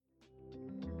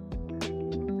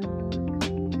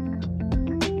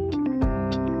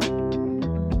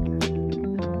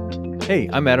Hey,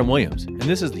 I'm Adam Williams, and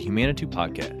this is the Humanitou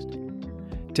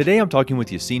Podcast. Today I'm talking with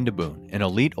Yassine Daboun, an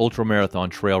elite ultramarathon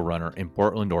trail runner in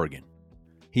Portland, Oregon.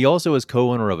 He also is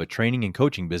co-owner of a training and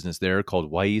coaching business there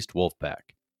called Wyeast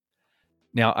Wolfpack.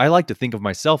 Now, I like to think of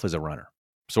myself as a runner,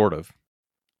 sort of.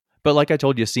 But like I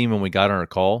told Yassine when we got on our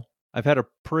call, I've had a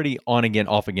pretty on-again,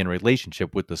 off-again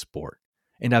relationship with the sport.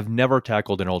 And I've never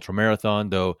tackled an ultramarathon,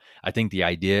 though I think the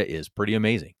idea is pretty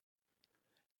amazing.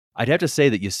 I'd have to say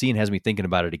that Yassine has me thinking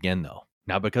about it again, though.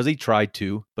 Not because he tried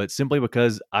to, but simply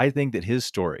because I think that his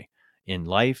story in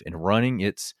life and running,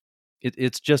 it's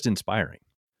just inspiring.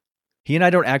 He and I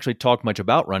don't actually talk much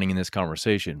about running in this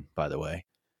conversation, by the way.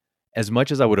 As much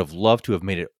as I would have loved to have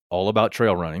made it all about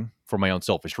trail running for my own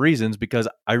selfish reasons, because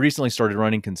I recently started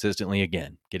running consistently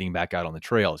again, getting back out on the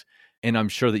trails. And I'm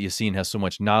sure that Yassine has so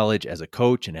much knowledge as a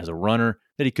coach and as a runner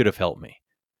that he could have helped me.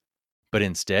 But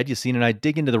instead, Yassine and I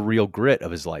dig into the real grit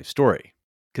of his life story,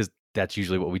 because that's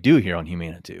usually what we do here on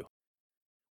Humanitou.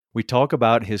 We talk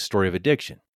about his story of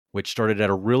addiction, which started at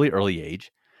a really early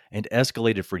age and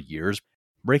escalated for years,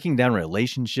 breaking down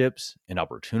relationships and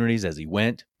opportunities as he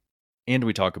went, and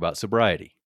we talk about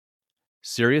sobriety.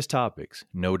 Serious topics,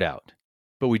 no doubt,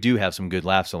 but we do have some good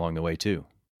laughs along the way too.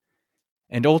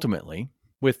 And ultimately,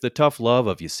 with the tough love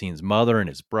of Yassine's mother and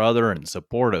his brother and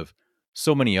support of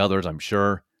so many others, I'm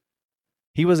sure,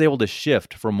 he was able to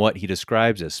shift from what he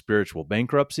describes as spiritual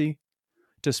bankruptcy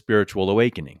to spiritual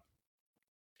awakening.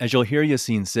 As you'll hear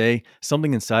Yassine say,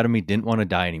 something inside of me didn't want to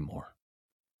die anymore.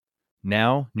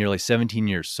 Now, nearly 17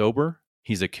 years sober,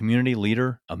 he's a community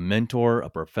leader, a mentor, a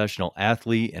professional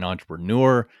athlete, an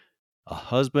entrepreneur, a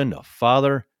husband, a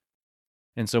father,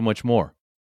 and so much more.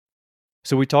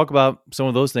 So we talk about some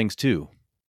of those things too,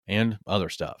 and other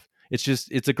stuff.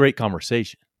 It's a great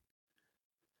conversation.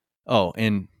 Oh,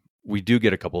 and we do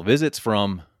get a couple visits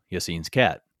from Yassine's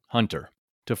cat, Hunter,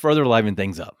 to further liven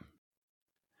things up.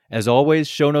 As always,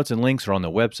 show notes and links are on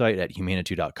the website at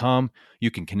humanitou.com.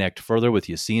 You can connect further with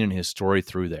Yassine and his story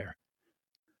through there.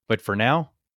 But for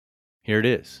now, here it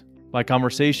is, my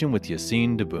conversation with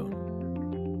Yassine Daboun.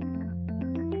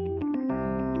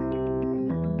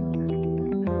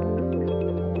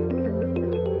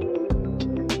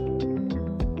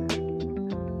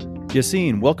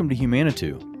 Yassine, welcome to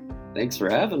Humanitou. Thanks for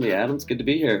having me, Adam. It's good to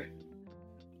be here.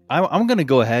 I'm going to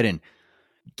go ahead and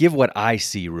give what I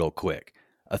see real quick.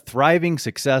 A thriving,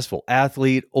 successful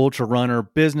athlete, ultra runner,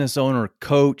 business owner,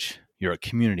 coach. You're a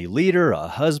community leader, a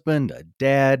husband, a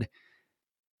dad.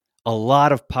 A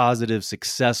lot of positive,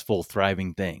 successful,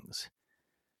 thriving things.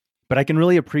 But I can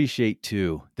really appreciate,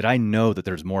 too, that I know that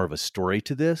there's more of a story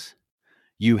to this.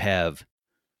 You have,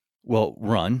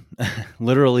 run,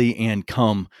 literally, and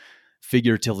come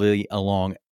figuratively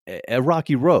along a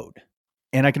rocky road.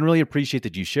 And I can really appreciate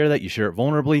that you share that, you share it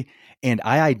vulnerably, and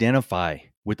I identify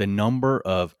with a number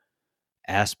of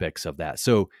aspects of that.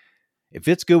 So if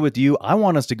it's good with you, I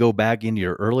want us to go back into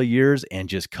your early years and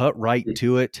just cut right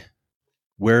to it,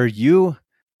 where you,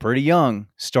 pretty young,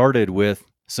 started with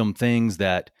some things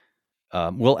that,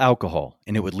 alcohol,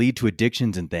 and it would lead to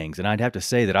addictions and things. And I'd have to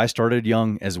say that I started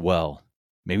young as well,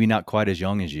 maybe not quite as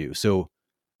young as you. So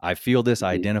I feel this,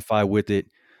 I identify with it.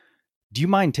 Do you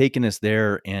mind taking us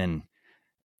there and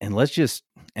let's just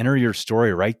enter your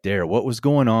story right there. What was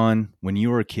going on when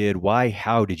you were a kid? Why,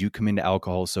 how did you come into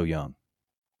alcohol so young?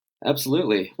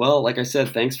 Absolutely. Well, like I said,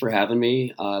 thanks for having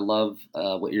me. I love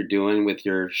what you're doing with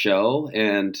your show.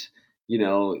 And,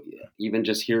 even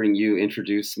just hearing you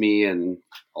introduce me and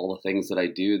all the things that I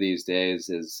do these days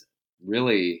is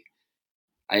really,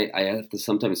 I have to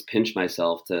sometimes pinch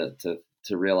myself to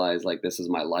realize like this is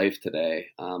my life today.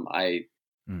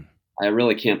 I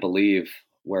really can't believe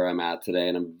where I'm at today,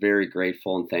 and I'm very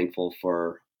grateful and thankful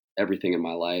for everything in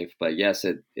my life. But yes,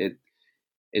 it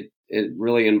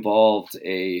really involved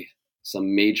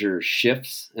some major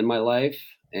shifts in my life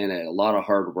and a lot of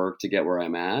hard work to get where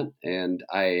I'm at. And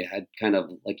I had kind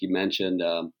of, like you mentioned,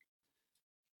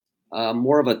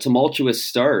 more of a tumultuous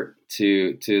start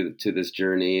to this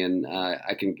journey. And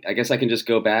I guess I can just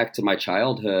go back to my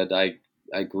childhood. I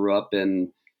grew up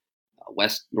in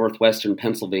northwestern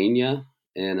Pennsylvania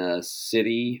in a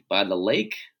city by the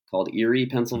lake called Erie,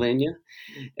 Pennsylvania.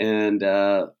 And,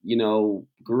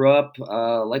 grew up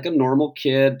like a normal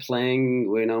kid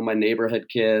playing, my neighborhood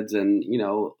kids. And,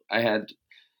 I had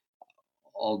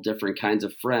all different kinds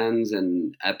of friends.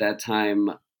 And at that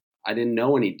time, I didn't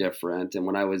know any different. And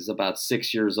when I was about 5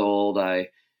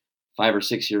 or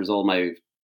 6 years old, my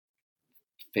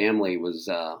family was,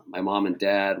 my mom and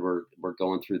dad were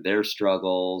going through their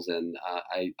struggles. And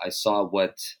I saw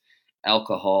what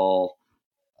alcohol,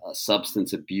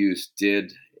 substance abuse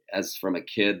did as from a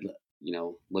kid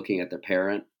looking at their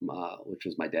parent, which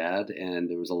was my dad, and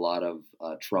there was a lot of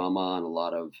trauma and a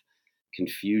lot of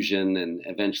confusion, and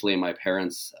eventually my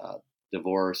parents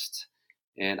divorced,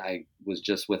 and I was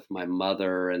just with my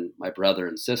mother and my brother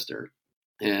and sister,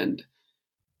 and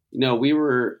we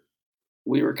were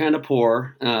kind of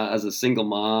poor as a single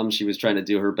mom. She was trying to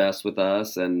do her best with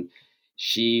us, and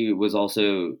she was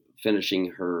also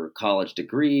finishing her college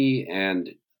degree. And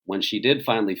when she did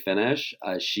finally finish,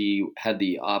 she had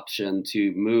the option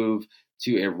to move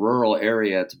to a rural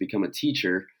area to become a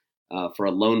teacher for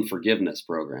a loan forgiveness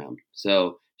program.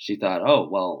 So she thought, oh,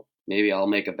 well, maybe I'll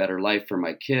make a better life for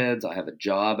my kids. I have a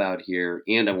job out here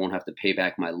and I won't have to pay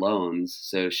back my loans.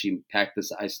 So she packed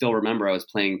this. I still remember I was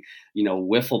playing,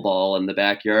 wiffle ball in the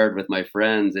backyard with my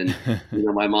friends. And,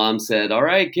 my mom said, all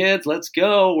right, kids, let's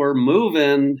go. We're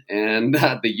moving. And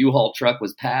the U-Haul truck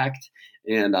was packed.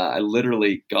 And I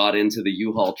literally got into the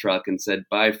U-Haul truck and said,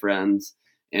 bye, friends.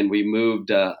 And we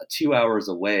moved 2 hours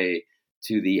away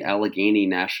to the Allegheny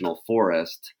National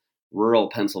Forest, rural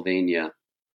Pennsylvania.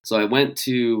 So I went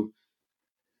to,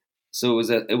 so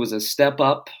it was a step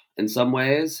up in some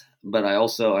ways, but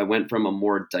I went from a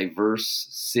more diverse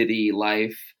city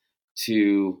life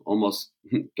to almost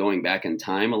going back in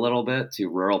time a little bit to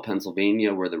rural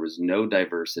Pennsylvania where there was no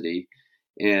diversity.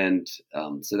 And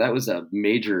so that was a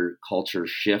major culture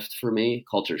shift for me,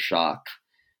 culture shock,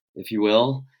 if you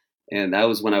will. And that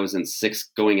was when I was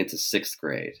going into sixth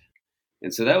grade.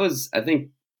 And so that was, I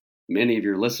think, many of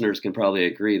your listeners can probably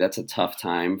agree that's a tough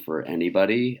time for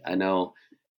anybody. I know,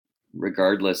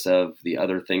 regardless of the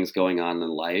other things going on in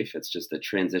life, it's just a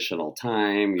transitional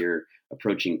time. You're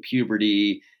approaching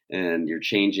puberty and you're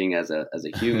changing as a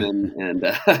human, and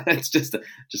it's just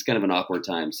kind of an awkward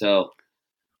time. So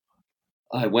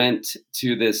I went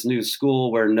to this new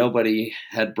school where nobody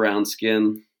had brown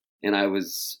skin, and that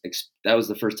was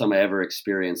the first time I ever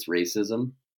experienced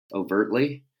racism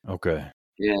overtly. Okay.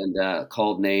 And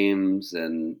called names,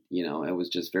 and it was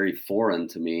just very foreign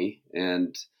to me.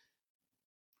 And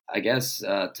I guess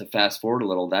to fast forward a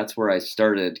little, that's where I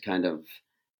started kind of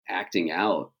acting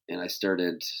out, and I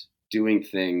started doing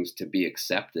things to be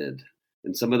accepted.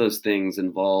 And some of those things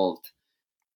involved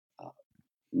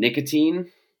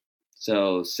nicotine,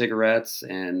 so cigarettes,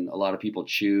 and a lot of people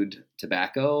chewed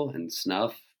tobacco and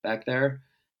snuff back there.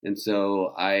 And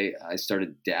so I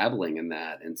started dabbling in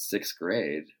that in sixth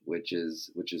grade, which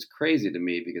is crazy to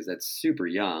me because that's super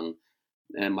young.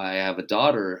 And I have a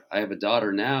daughter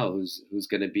now who's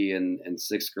going to be in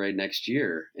sixth grade next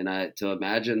year. And to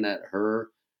imagine that her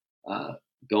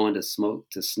going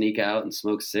to sneak out and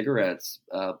smoke cigarettes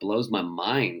blows my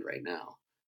mind right now.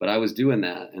 But I was doing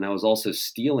that, and I was also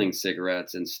stealing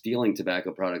cigarettes and stealing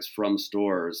tobacco products from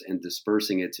stores and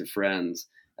dispersing it to friends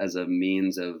as a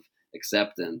means of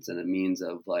acceptance and a means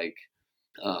of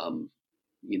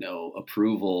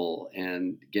approval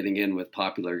and getting in with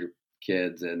popular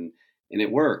kids, and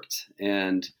it worked.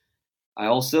 And I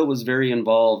also was very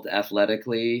involved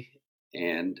athletically,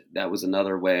 and that was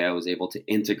another way I was able to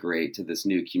integrate to this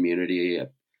new community. I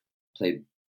played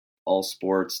all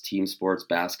sports, team sports,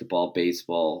 basketball,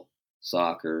 baseball,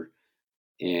 soccer,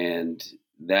 and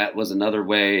that was another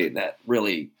way that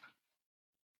really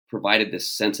provided this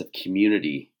sense of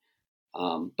community.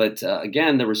 But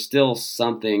again, there was still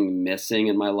something missing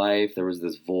in my life. There was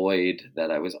this void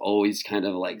that I was always kind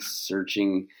of like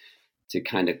searching to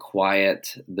kind of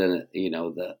quiet the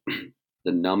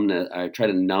numbness. I try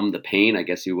to numb the pain, I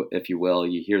guess if you will.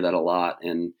 You hear that a lot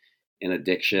in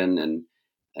addiction. And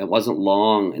it wasn't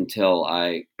long until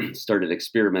I started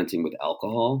experimenting with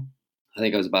alcohol. I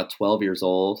think I was about 12 years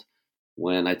old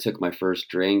when I took my first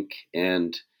drink,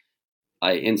 and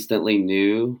I instantly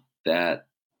knew that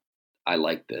I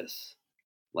liked this,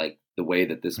 like the way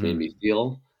that this made me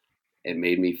feel. It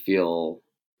made me feel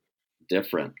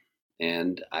different.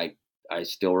 And I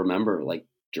still remember like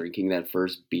drinking that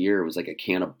first beer. It was like a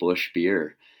can of Busch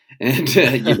beer. And,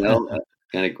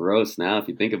 kind of gross now if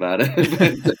you think about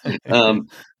it. But,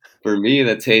 for me,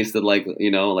 that tasted like,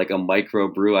 like a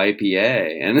microbrew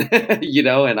IPA. And,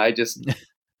 and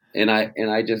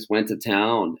I just went to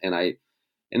town, and I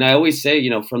always say,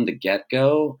 from the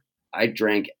get-go, I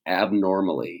drank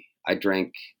abnormally. I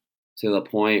drank to the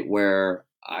point where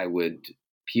I would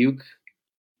puke.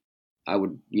 I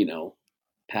would,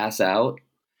 pass out.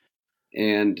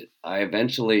 And I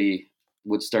eventually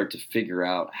would start to figure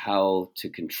out how to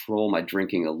control my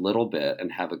drinking a little bit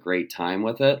and have a great time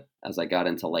with it. As I got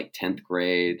into like 10th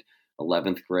grade,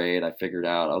 11th grade, I figured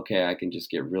out, okay, I can just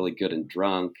get really good and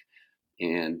drunk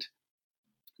and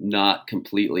not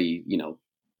completely,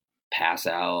 pass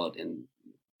out and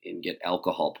get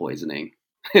alcohol poisoning,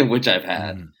 which I've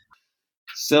had.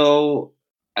 So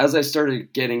as I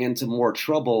started getting into more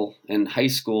trouble in high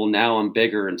school, now I'm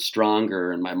bigger and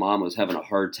stronger, and my mom was having a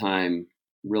hard time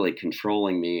really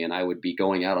controlling me. And I would be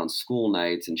going out on school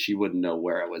nights, and she wouldn't know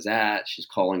where I was at. She's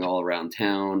calling all around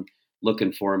town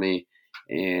looking for me,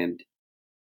 and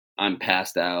I'm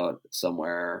passed out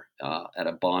somewhere at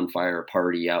a bonfire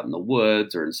party out in the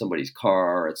woods or in somebody's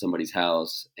car or at somebody's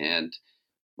house. And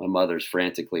my mother's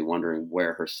frantically wondering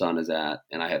where her son is at,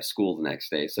 and I have school the next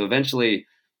day. So eventually,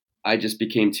 I just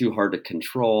became too hard to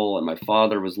control. And my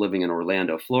father was living in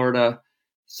Orlando, Florida.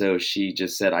 So she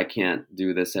just said, I can't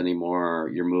do this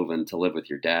anymore. You're moving to live with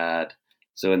your dad.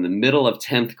 So in the middle of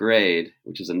 10th grade,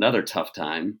 which is another tough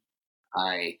time,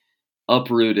 I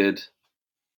uprooted,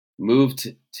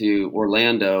 moved to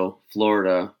Orlando,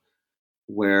 Florida,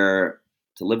 where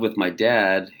to live with my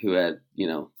dad, who had,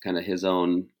 kind of his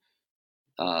own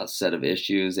set of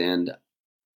issues and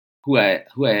who I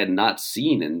had not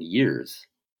seen in years.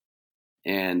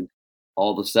 And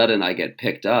all of a sudden I get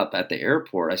picked up at the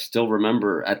airport. I still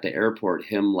remember at the airport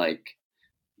him like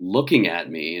looking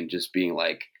at me and just being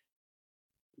like,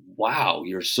 wow,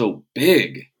 you're so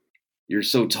big. You're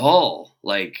so tall.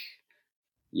 Like,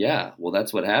 yeah, well,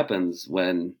 that's what happens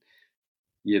when,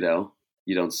 you know,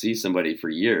 you don't see somebody for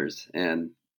years.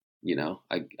 And,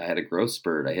 I had a growth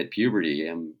spurt. I hit puberty.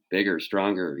 I'm bigger,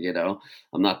 stronger,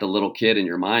 I'm not the little kid in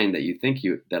your mind that you think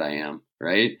that I am.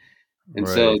 Right. And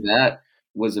so Right. that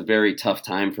was a very tough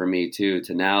time for me too,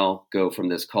 to now go from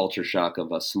this culture shock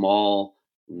of a small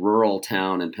rural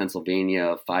town in Pennsylvania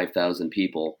of 5,000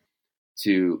 people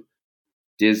to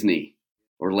Disney,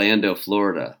 Orlando,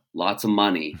 Florida, lots of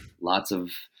money, lots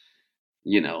of,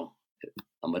 you know,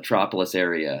 a metropolis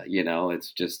area,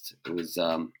 it was,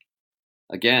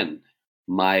 again,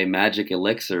 my magic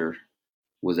elixir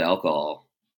was alcohol,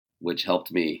 which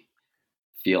helped me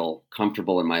feel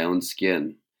comfortable in my own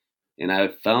skin. And I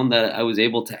found that I was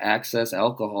able to access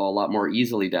alcohol a lot more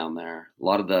easily down there. A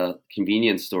lot of the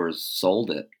convenience stores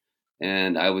sold it,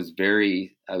 and I was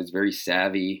very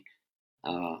savvy.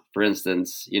 For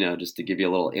instance, just to give you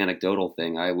a little anecdotal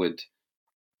thing, I would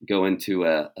go into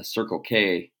a Circle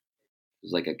K, it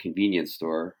was like a convenience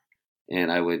store,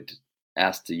 and I would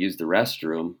ask to use the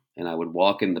restroom, and I would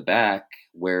walk in the back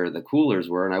where the coolers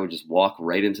were, and I would just walk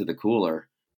right into the cooler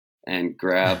and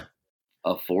grab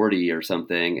a 40 or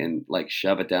something and like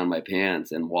shove it down my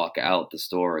pants and walk out the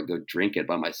store and go drink it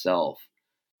by myself.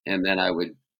 And then I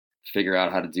would figure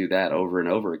out how to do that over and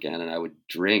over again. And I would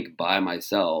drink by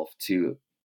myself to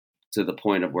the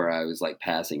point of where I was like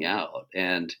passing out.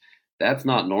 And that's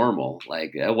not normal.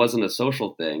 Like that wasn't a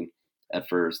social thing at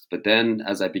first. But then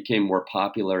as I became more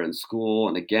popular in school,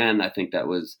 and again, I think that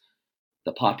was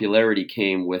the popularity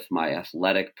came with my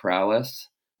athletic prowess.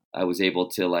 I was able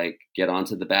to like get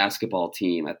onto the basketball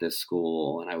team at this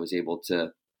school, and I was able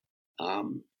to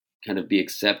um, kind of be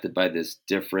accepted by this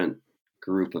different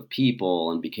group of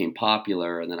people and became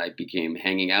popular. And then I became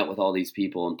hanging out with all these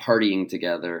people and partying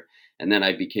together. And then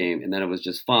it was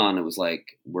just fun. It was like,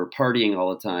 we're partying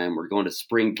all the time. We're going to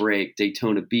spring break,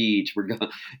 Daytona Beach. We're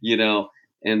going, you know,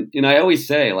 and I always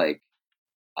say, like,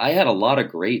 I had a lot of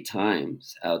great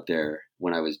times out there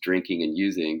when I was drinking and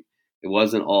using. It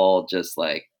wasn't all just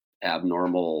like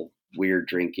abnormal, weird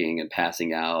drinking and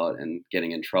passing out and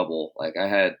getting in trouble. Like I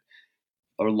had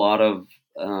a lot of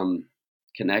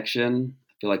connection.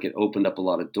 I feel like it opened up a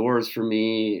lot of doors for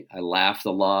me. I laughed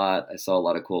a lot. I saw a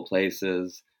lot of cool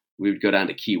places. We would go down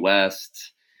to Key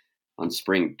West on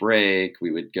spring break.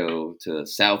 We would go to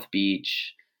South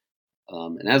Beach.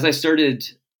 And as I started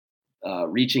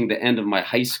reaching the end of my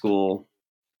high school,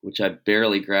 which I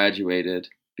barely graduated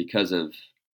because of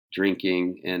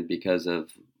drinking and because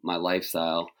of my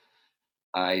lifestyle,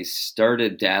 I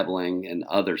started dabbling in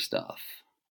other stuff,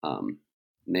 um,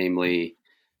 namely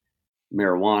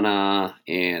marijuana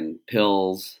and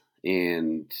pills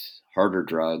and harder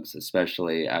drugs,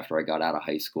 especially after I got out of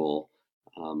high school.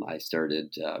 I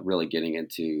started really getting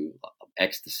into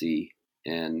ecstasy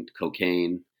and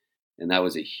cocaine, and that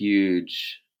was a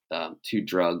huge two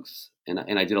drugs. And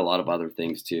I did a lot of other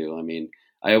things too. I mean,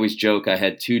 I always joke I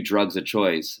had two drugs of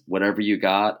choice: whatever you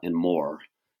got and more.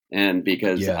 And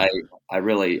because Yeah.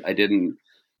 I didn't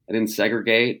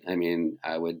segregate. I mean,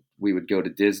 we would go to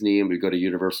Disney and we'd go to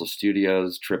Universal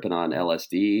Studios tripping on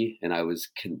LSD, and I was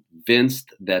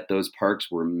convinced that those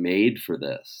parks were made for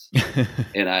this.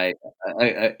 And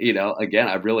again,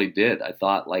 I really did. I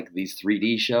thought like these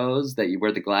 3D shows that you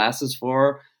wear the glasses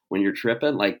for when you're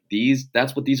tripping, like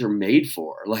that's what these are made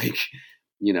for. Like,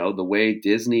 the way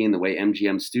Disney and the way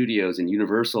MGM Studios and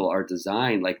Universal are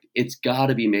designed, like it's got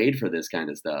to be made for this kind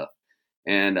of stuff.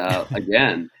 And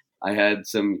again, I had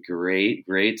some great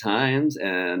times,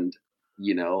 and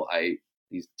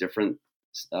these different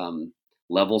um,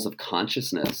 levels of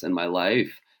consciousness in my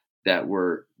life that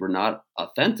were not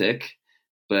authentic,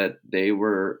 but they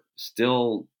were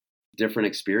still different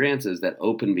experiences that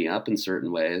opened me up in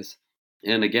certain ways.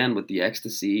 And again, with the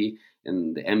ecstasy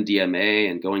and the MDMA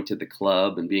and going to the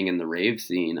club and being in the rave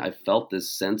scene, I felt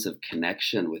this sense of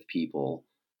connection with people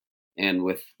and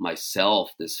with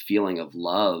myself, this feeling of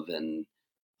love and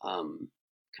um,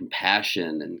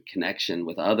 compassion and connection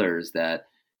with others that,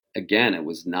 again, it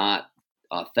was not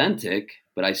authentic,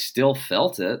 but I still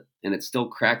felt it and it still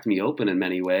cracked me open in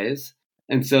many ways.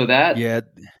 And so that, Yeah.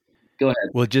 go ahead.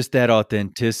 Well, just that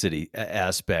authenticity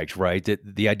aspect, right?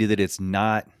 That the idea that it's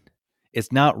not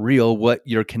real what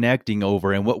you're connecting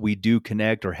over, and what we do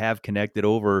connect or have connected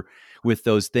over with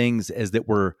those things is that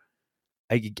we're,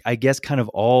 I guess, kind of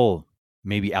all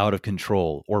maybe out of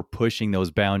control or pushing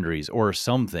those boundaries or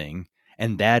something.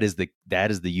 And that is the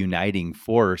uniting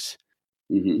force.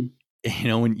 Hmm.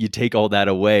 When you take all that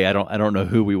away, I don't know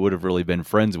who we would have really been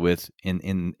friends with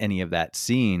in any of that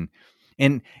scene.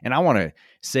 And I want to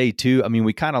say too, I mean,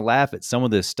 we kind of laugh at some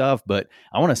of this stuff, but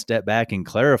I want to step back and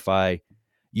clarify.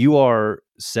 You are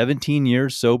 17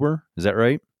 years sober, is that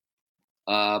right?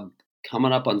 Uh,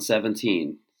 Coming up on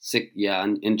 17. Yeah,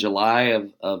 in July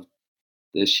of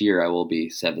this year, I will be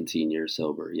 17 years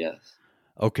sober. Yes.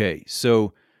 Okay,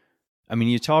 so I mean,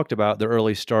 you talked about the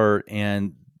early start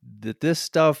and that this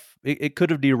stuff, it could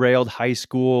have derailed high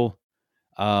school.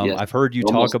 Yes. I've heard you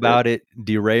talk Almost did. about it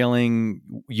derailing.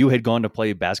 You had gone to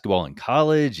play basketball in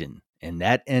college, and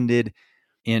that ended.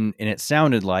 And it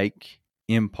sounded like,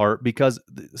 in part, because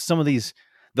some of these,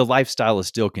 the lifestyle is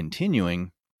still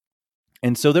continuing.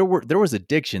 And so there was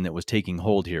addiction that was taking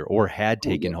hold here, or had Oh,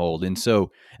 taken yeah. hold. And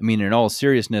so, I mean, in all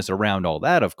seriousness around all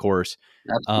that, of course,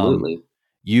 um, Absolutely.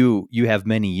 you have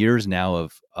many years now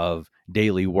of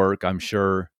daily work, I'm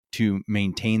sure, to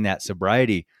maintain that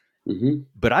sobriety. Hmm.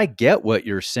 But I get what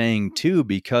you're saying too,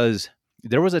 because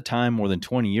there was a time more than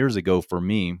 20 years ago for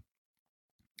me.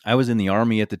 I was in the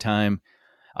Army at the time.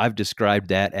 I've described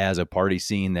that as a party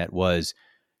scene that was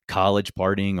college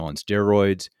partying on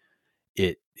steroids.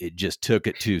 It just took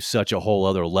it to such a whole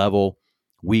other level.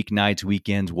 Weeknights,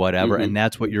 weekends, whatever. Hmm. And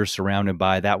that's what you're surrounded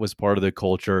by. That was part of the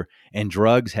culture. And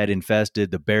drugs had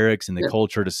infested the barracks and the Yeah.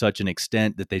 culture to such an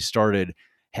extent that they started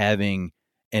having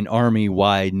an army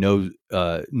wide no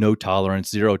tolerance,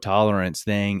 zero tolerance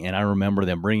thing. And I remember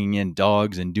them bringing in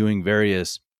dogs and doing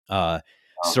various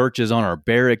searches on our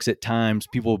barracks at times.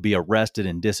 People would be arrested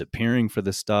and disappearing for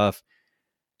the stuff.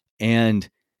 And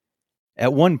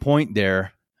at one point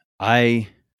there, I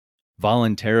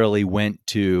voluntarily went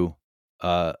to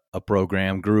a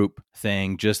program group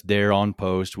thing just there on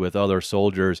post with other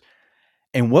soldiers.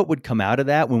 And what would come out of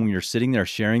that when you're sitting there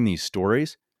sharing these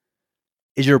stories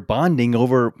is you're bonding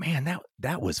over, man,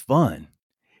 that was fun.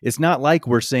 It's not like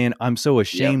we're saying, I'm so Yep.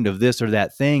 ashamed of this or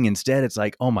that thing. Instead, it's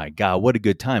like, oh my God, what a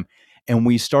good time. And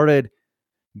we started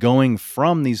going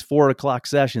from these 4 o'clock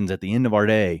sessions at the end of our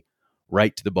day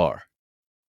right to the bar.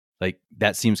 Like,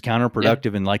 that seems Yeah.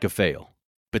 counterproductive and like a fail,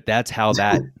 but that's how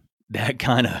that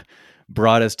kind of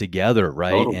brought us together,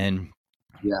 right? Totally. And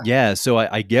Yeah. yeah, so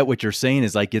I get what you're saying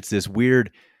is like it's this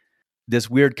weird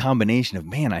combination of,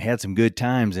 man, I had some good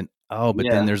times, and oh, but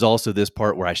then Yeah. there's also this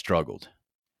part where I struggled.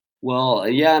 Well,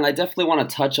 yeah, and I definitely want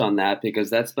to touch on that because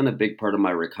that's been a big part of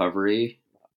my recovery.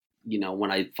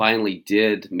 When I finally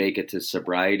did make it to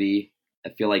sobriety, I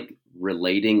feel like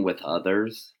relating with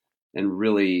others and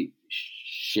really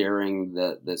sharing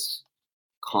this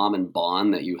common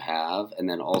bond that you have, and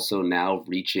then also now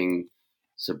reaching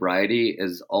sobriety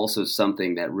is also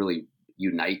something that really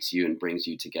unites you and brings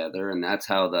you together. And that's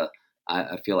how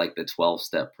I feel like the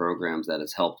 12-step programs that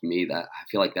has helped me, that I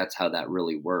feel like that's how that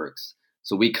really works.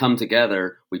 So we come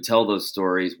together, we tell those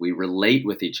stories, we relate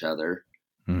with each other,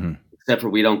 Hmm. except for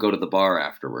we don't go to the bar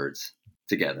afterwards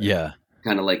together, Yeah.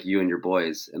 kind of like you and your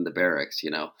boys in the barracks.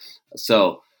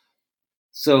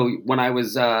 So when I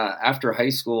was after high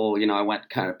school, I went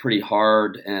kind of pretty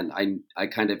hard, and I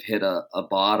kind of hit a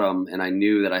bottom, and I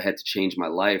knew that I had to change my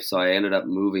life. So I ended up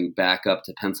moving back up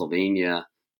to Pennsylvania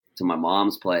to my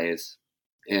mom's place,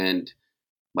 and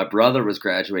my brother was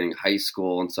graduating high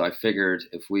school, and so I figured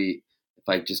if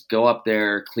I just go up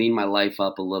there, clean my life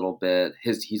up a little bit.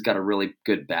 He's got a really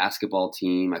good basketball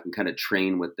team. I can kind of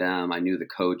train with them. I knew the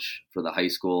coach for the high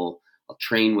school. I'll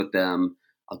train with them.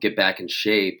 I'll get back in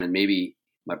shape, and maybe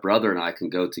my brother and I can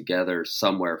go together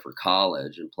somewhere for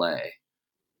college and play.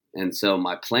 And so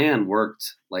my plan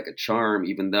worked like a charm,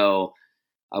 even though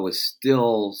I was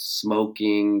still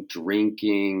smoking,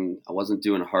 drinking. I wasn't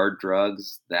doing hard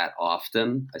drugs that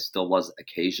often. I still was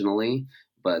occasionally,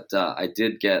 but I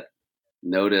did get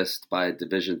noticed by a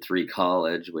Division III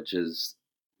college, which is,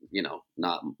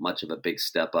 not much of a big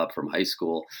step up from high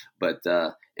school, but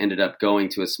ended up going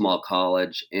to a small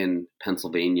college in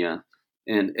Pennsylvania.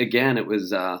 And again, it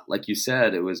was like you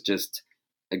said, it was just,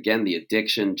 again, the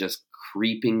addiction just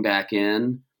creeping back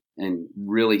in and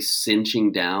really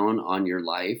cinching down on your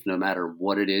life, no matter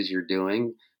what it is you're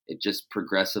doing. It just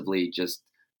progressively just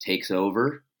takes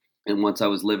over. And once I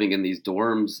was living in these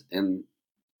dorms in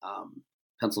um,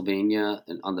 Pennsylvania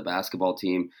and on the basketball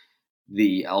team,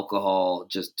 the alcohol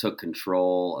just took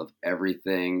control of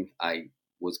everything. I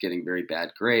was getting very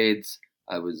bad grades.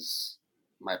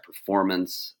 My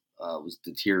performance was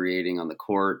deteriorating on the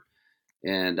court,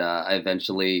 and I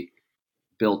eventually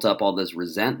built up all this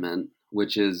resentment,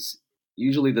 which is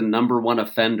usually the number one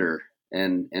offender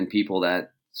and people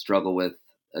that struggle with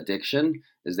addiction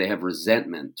is they have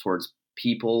resentment towards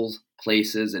people,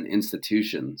 places, and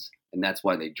institutions, and that's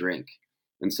why they drink.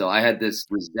 And so I had this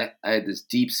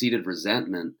deep seated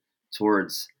resentment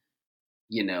towards,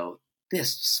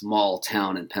 this small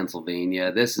town in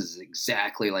Pennsylvania. This is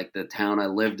exactly like the town I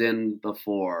lived in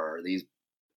before. These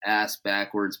ass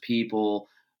backwards people,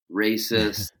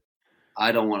 racist.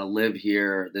 I don't want to live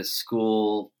here. This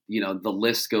school, the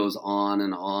list goes on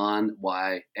and on.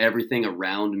 Why everything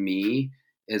around me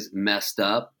is messed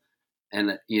up.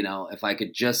 And, if I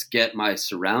could just get my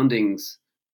surroundings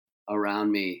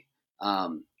around me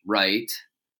right,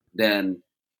 then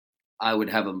I would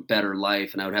have a better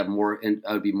life and I would have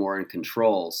I would be more in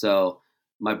control. So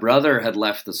my brother had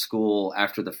left the school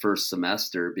after the first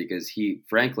semester because he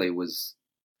frankly was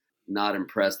not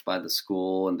impressed by the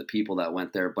school and the people that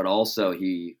went there, but also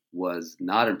he was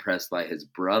not impressed by his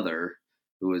brother,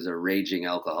 who was a raging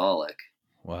alcoholic.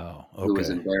 Wow. Who was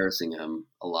Okay. embarrassing him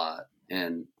a lot.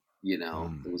 And,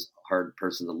 it was a hard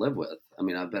person to live with. I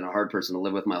mean, I've been a hard person to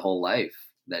live with my whole life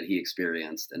that he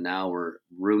experienced. And now we're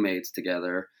roommates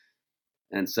together.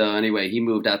 And so, anyway, he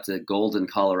moved out to Golden,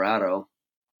 Colorado.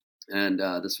 And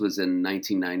this was in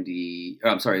 1990.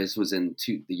 I'm sorry, this was in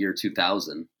the year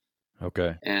 2000.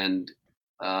 Okay. And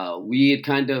we had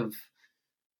kind of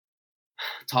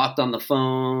talked on the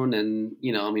phone, and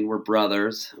I mean, we're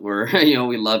brothers. We're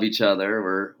we love each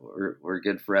other. We're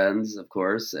good friends, of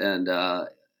course, and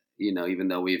even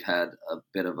though we've had a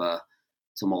bit of a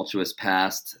tumultuous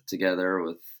past together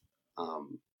with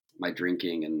my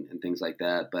drinking and things like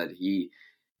that, but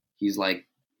he's like,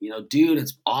 dude,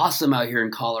 it's awesome out here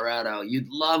in Colorado. You'd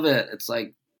love it. It's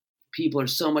like people are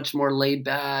so much more laid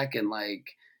back and like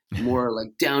more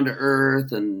like down to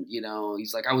earth. And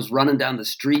he's like, I was running down the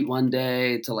street one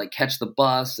day to like catch the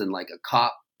bus, and like a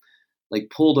cop like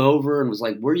pulled over and was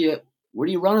like, what are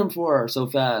you running for so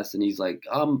fast? And he's like,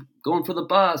 I'm going for the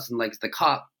bus. And like the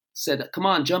cop said, come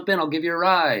on, jump in, I'll give you a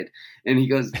ride. And he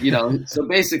goes, so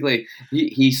basically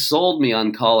he sold me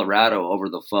on Colorado over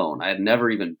the phone. I had never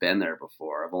even been there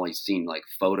before. I've only seen like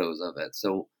photos of it.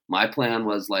 So my plan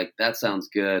was like, that sounds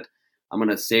good. I'm going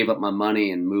to save up my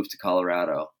money and move to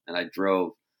Colorado. And I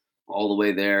drove all the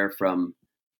way there from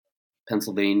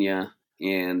Pennsylvania,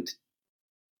 and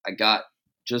I got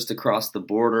just across the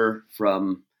border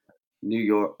from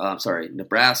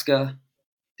Nebraska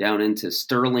down into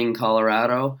Sterling,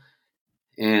 Colorado.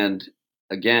 And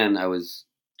again, I was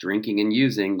drinking and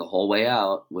using the whole way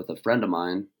out with a friend of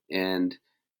mine. And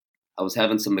I was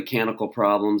having some mechanical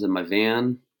problems in my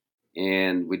van.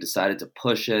 And we decided to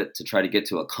push it to try to get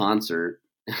to a concert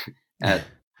at,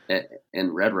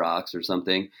 in Red Rocks or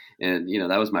something. And,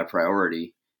 that was my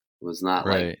priority. It was not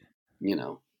like, Right.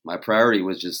 My priority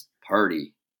was just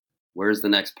party. Where's the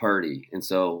next party? And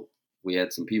so we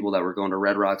had some people that were going to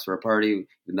Red Rocks for a party,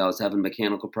 even though I was having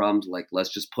mechanical problems. Like,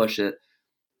 let's just push it.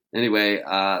 Anyway,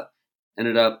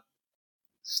 ended up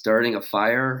starting a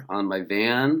fire on my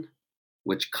van,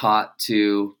 which caught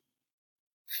to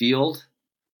field,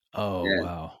 Oh, and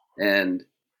wow. and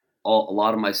a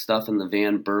lot of my stuff in the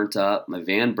van burnt up. My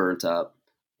van burnt up,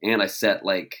 and I set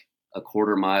like a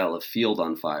quarter mile of field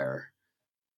on fire.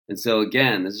 And so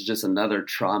again, this is just another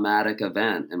traumatic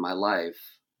event in my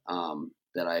life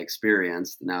that I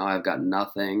experienced. Now I've got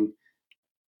nothing.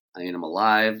 I mean, I'm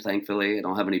alive, thankfully. I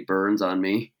don't have any burns on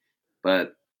me,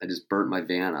 but I just burnt my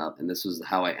van up, and this was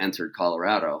how I entered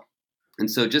Colorado.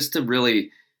 And so, just to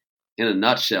really, in a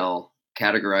nutshell,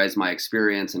 categorize my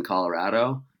experience in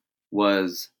Colorado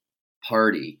was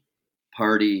party,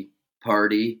 party,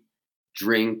 party,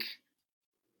 drink,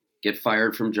 get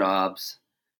fired from jobs,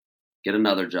 get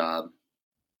another job.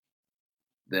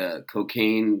 The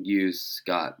cocaine use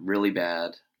got really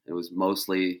bad. It was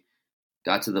mostly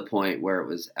got to the point where it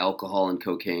was alcohol and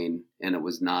cocaine, and it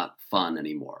was not fun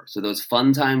anymore. So those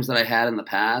fun times that I had in the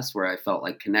past where I felt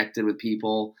like connected with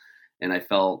people and I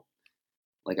felt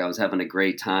like I was having a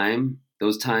great time,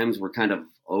 those times were kind of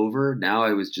over. Now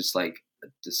I was just like a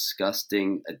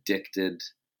disgusting, addicted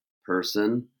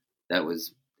person that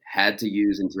was had to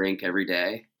use and drink every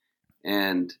day.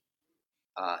 And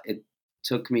it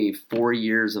took me 4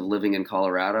 years of living in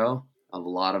Colorado, of a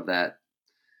lot of that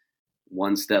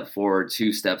one step forward,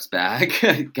 two steps back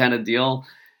kind of deal,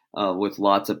 with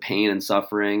lots of pain and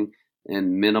suffering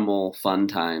and minimal fun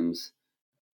times.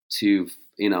 To,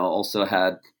 also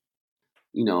had,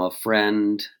 a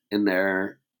friend in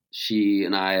there. She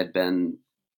and I had been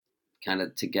kind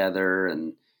of together,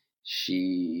 and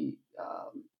she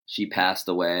passed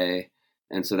away,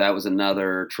 and so that was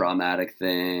another traumatic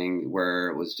thing where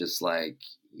it was just like,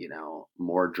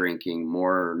 more drinking,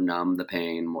 more numb the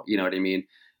pain, more, you know what I mean.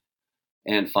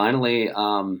 And finally,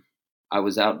 I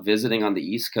was out visiting on the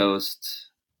East Coast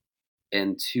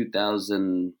in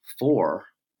 2004,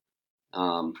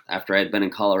 after I had been in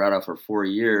Colorado for 4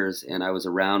 years, and I was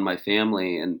around my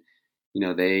family, and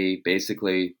they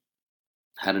basically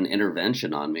had an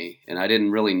intervention on me, and I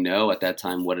didn't really know at that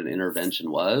time what an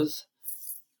intervention was.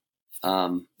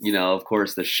 Of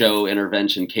course, the show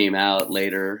Intervention came out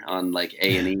later on like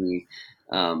A&E,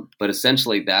 but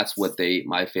essentially that's what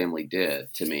my family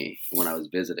did to me when I was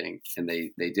visiting, and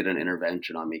they did an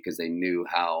intervention on me because they knew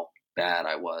how bad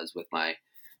I was with my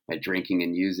drinking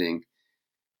and using.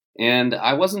 And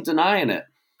I wasn't denying it.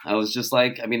 I was just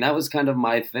like, I mean, that was kind of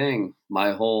my thing.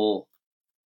 My whole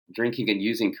drinking and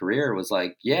using career was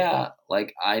like, yeah,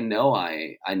 like I know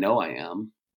I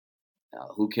am.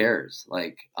 Who cares?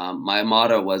 Like, my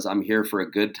motto was, I'm here for a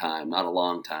good time, not a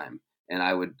long time. And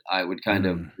I would kind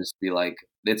of just be like,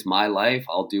 it's my life.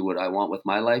 I'll do what I want with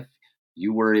my life.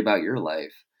 You worry about your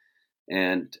life.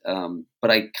 And,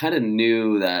 but I kind of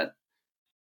knew that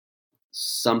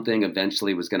something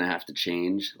eventually was going to have to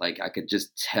change. Like, I could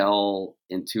just tell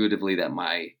intuitively that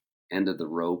my end of the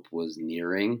rope was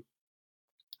nearing.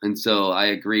 And so I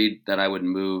agreed that I would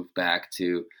move back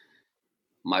to,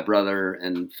 my brother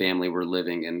and family were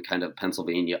living in kind of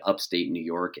Pennsylvania, upstate New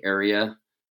York area.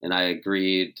 And I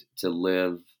agreed to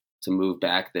move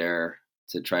back there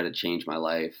to try to change my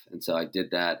life. And so I did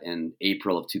that in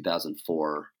April of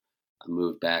 2004. I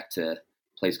moved back to a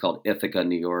place called Ithaca,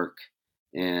 New York.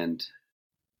 And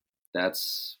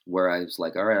that's where I was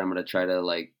like, all right, I'm going to try to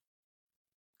like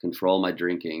control my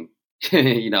drinking.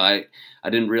 I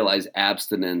didn't realize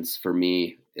abstinence for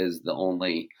me is the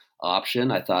only option.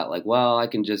 I thought like, well, I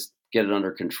can just get it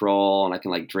under control and I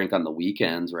can like drink on the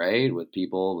weekends, right? With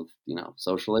people,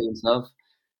 socially and stuff.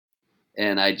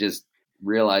 And I just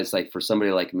realized like for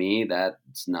somebody like me,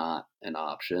 that's not an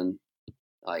option.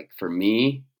 Like for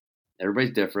me,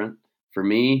 everybody's different. For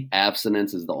me,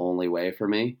 abstinence is the only way for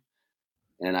me.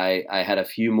 And I had a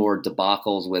few more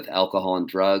debacles with alcohol and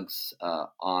drugs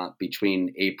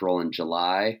between April and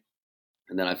July.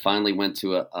 And then I finally went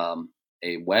to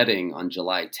a wedding on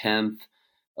July 10th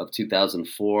of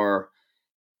 2004.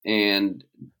 And,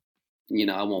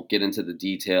 I won't get into the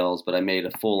details, but I made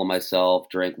a fool of myself,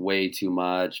 drank way too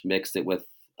much, mixed it with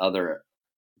other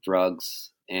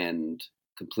drugs, and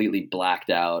completely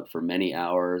blacked out for many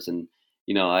hours. And,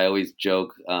 I always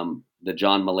joke, the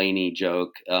John Mulaney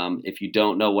joke. If you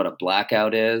don't know what a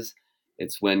blackout is,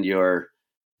 it's when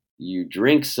you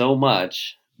drink so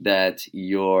much that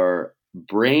your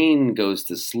brain goes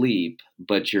to sleep,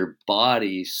 but your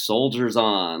body soldiers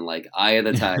on like Eye of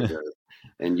the Tiger,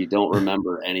 and you don't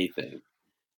remember anything.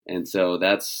 And so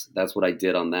that's what I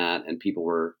did on that. And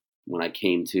when I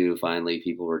came to finally,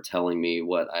 people were telling me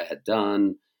what I had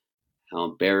done, how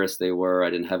embarrassed they were. I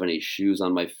didn't have any shoes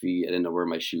on my feet. I didn't know where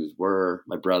my shoes were.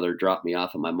 My brother dropped me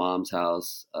off at my mom's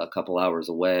house a couple hours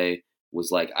away, was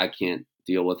like, I can't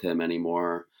deal with him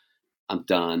anymore. I'm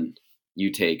done. You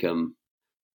take him.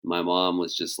 My mom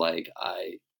was just like,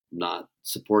 I'm not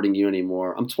supporting you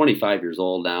anymore. I'm 25 years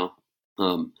old now.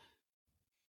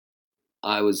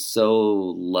 I was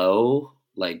so low,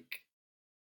 like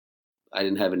I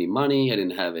didn't have any money.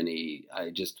 I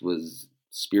just was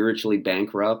spiritually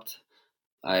bankrupt.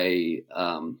 My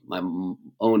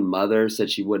own mother said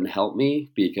she wouldn't help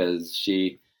me because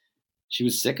she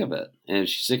was sick of it, and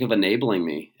she's sick of enabling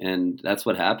me. And that's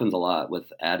what happens a lot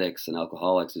with addicts and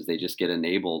alcoholics, is they just get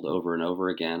enabled over and over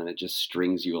again, and it just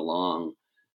strings you along.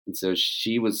 And so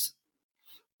she was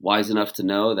wise enough to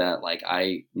know that like,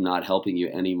 I'm not helping you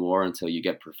anymore until you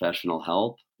get professional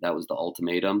help. That was the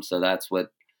ultimatum. So that's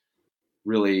what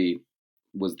really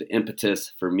was the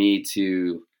impetus for me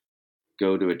to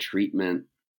go to a treatment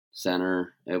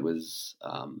center. It was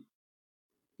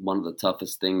one of the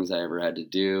toughest things I ever had to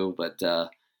do. But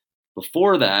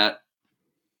before that,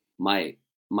 my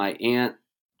aunt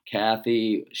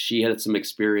Kathy, she had some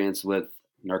experience with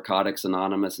Narcotics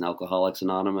Anonymous and Alcoholics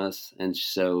Anonymous, and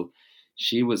so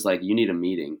she was like, "You need a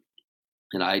meeting."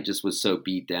 And I just was so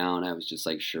beat down. I was just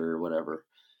like, "Sure, whatever,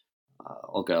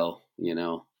 I'll go."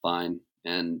 Fine.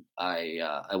 And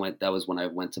I went. That was when I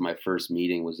went to my first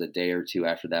meeting. Was a day or two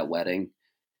after that wedding,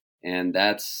 and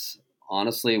that's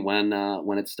honestly when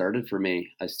it started for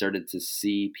me. I started to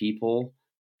see people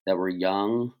that were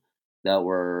young, that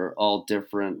were all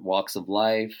different walks of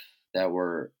life, that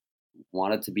were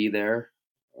wanted to be there,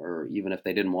 or even if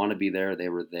they didn't want to be there, they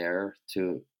were there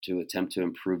to attempt to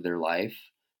improve their life.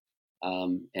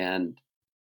 And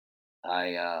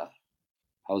I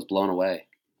was blown away.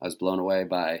 I was blown away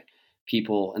by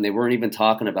people, and they weren't even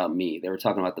talking about me. They were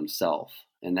talking about themselves,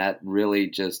 and that really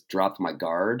just dropped my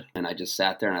guard. And I just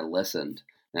sat there and I listened,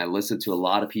 to a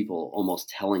lot of people almost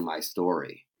telling my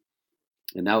story.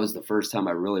 And that was the first time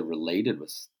I really related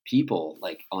with people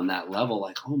like on that level.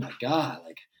 Like, oh my God,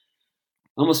 like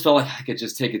I almost felt like I could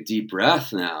just take a deep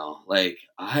breath now. Like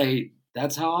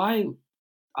that's how I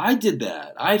did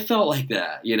that. I felt like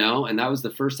that, and that was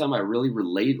the first time I really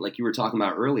related, like you were talking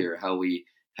about earlier, how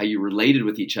you related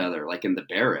with each other, like in the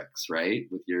barracks, right?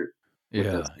 With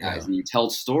those guys, and you tell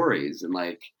stories, and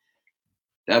like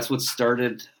that's what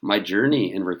started my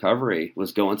journey in recovery,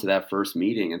 was going to that first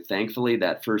meeting. And thankfully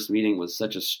that first meeting was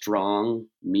such a strong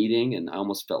meeting, and I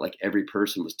almost felt like every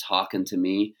person was talking to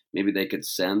me. Maybe they could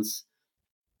sense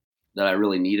that I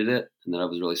really needed it and that I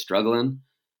was really struggling.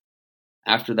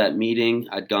 After that meeting,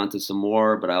 I'd gone to some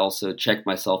more, but I also checked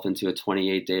myself into a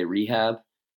 28-day rehab.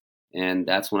 And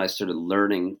that's when I started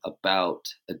learning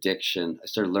about addiction. I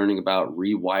started learning about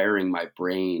rewiring my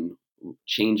brain,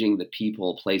 changing the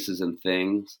people, places, and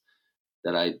things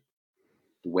the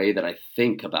way that I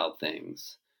think about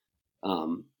things,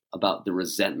 about the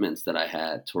resentments that I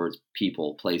had towards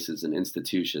people, places, and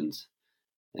institutions.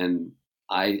 And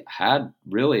I had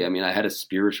a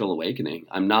spiritual awakening.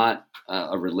 I'm not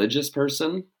a religious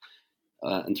person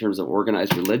in terms of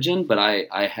organized religion, but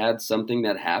I had something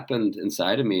that happened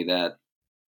inside of me that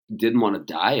didn't want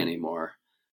to die anymore.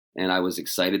 And I was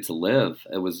excited to live.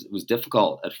 It was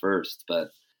difficult at first,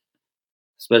 but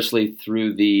especially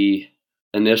through the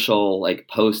initial like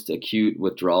post-acute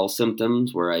withdrawal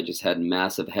symptoms, where I just had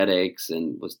massive headaches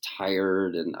and was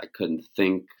tired and I couldn't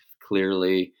think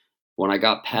clearly. When I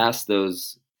got past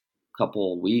those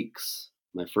couple weeks,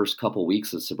 my first couple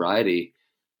weeks of sobriety,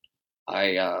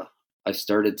 I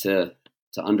started to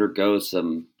undergo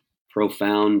some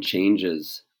profound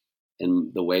changes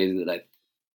in the way that I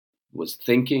was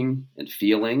thinking and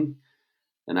feeling.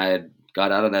 And I had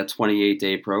got out of that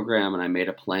 28-day program, and I made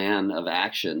a plan of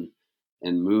action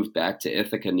and moved back to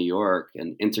Ithaca, New York,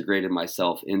 and integrated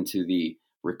myself into the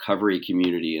recovery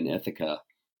community in Ithaca.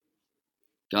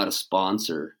 Got a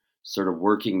sponsor, started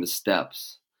working the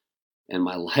steps, and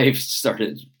my life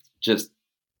started just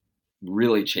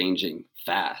really changing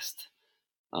fast.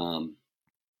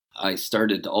 I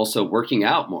started also working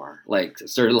out more,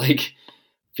 started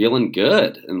feeling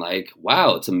good, and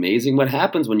wow, it's amazing what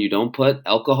happens when you don't put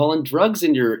alcohol and drugs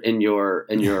in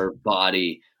your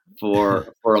body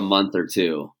for a month or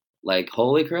two. Like,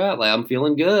 holy crap, I'm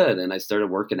feeling good. And I started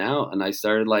working out, and I was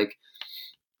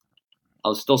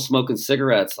still smoking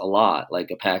cigarettes a lot,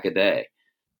 like a pack a day,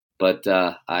 but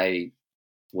I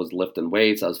was lifting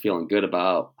weights. I was feeling good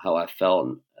about how I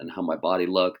felt and how my body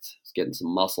looked. I was getting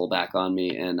some muscle back on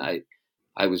me. And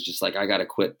I was just like, I got to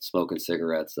quit smoking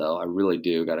cigarettes, though. I really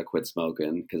do got to quit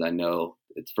smoking, because I know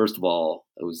it's, first of all,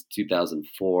 it was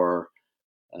 2004,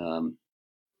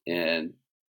 and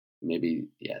maybe,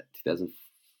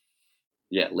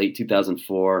 late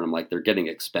 2004. And I'm like, they're getting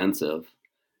expensive.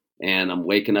 And I'm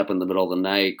waking up in the middle of the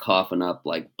night, coughing up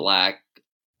like black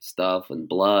stuff and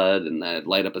blood, and I'd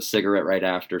light up a cigarette right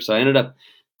after. So I ended up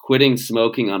quitting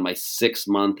smoking on my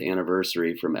 6-month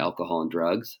anniversary from alcohol and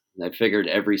drugs. And I figured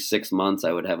every 6 months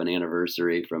I would have an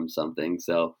anniversary from something.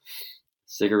 So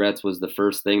cigarettes was the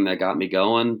first thing that got me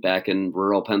going back in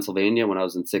rural Pennsylvania when I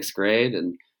was in 6th grade.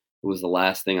 And it was the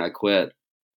last thing I quit.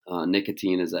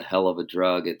 Nicotine is a hell of a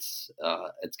drug. It's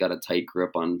got a tight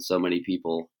grip on so many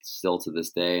people still to this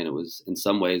day. And it was, in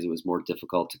some ways, it was more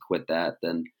difficult to quit that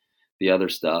than the other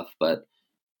stuff, but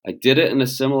I did it in a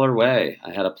similar way.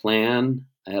 I had a plan,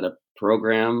 I had a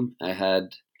program, I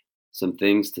had some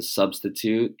things to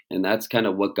substitute, and that's kind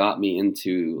of what got me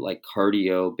into like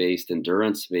cardio-based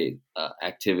endurance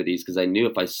activities, because I knew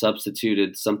if I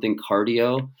substituted something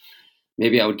cardio,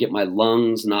 maybe I would get my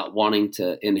lungs not wanting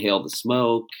to inhale the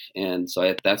smoke. And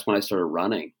so that's when I started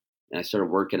running and I started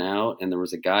working out. And there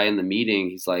was a guy in the meeting.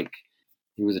 He's like,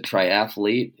 he was a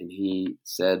triathlete, and he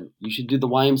said, "You should do the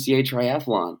YMCA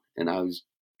triathlon." And I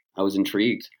was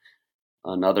intrigued.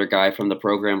 Another guy from the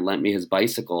program lent me his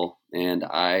bicycle, and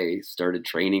I started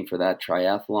training for that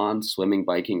triathlon, swimming,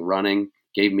 biking, running.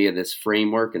 Gave me this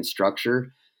framework and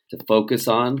structure to focus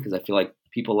on, because I feel like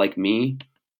people like me,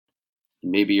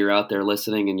 maybe you're out there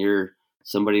listening and you're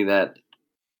somebody that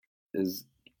is,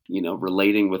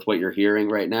 relating with what you're hearing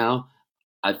right now.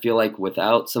 I feel like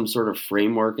without some sort of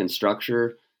framework and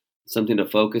structure, something to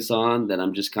focus on, then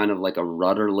I'm just kind of like a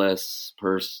rudderless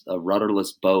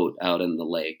boat out in the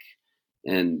lake.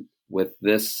 And with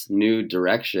this new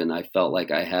direction, I felt like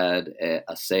I had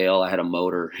a sail, I had a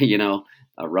motor,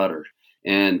 a rudder.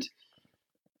 And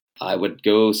I would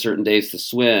go certain days to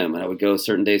swim, and I would go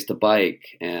certain days to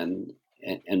bike and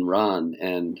run.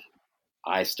 And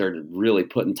I started really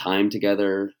putting time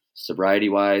together, sobriety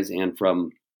wise, and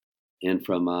from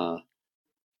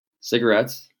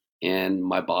cigarettes. And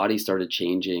my body started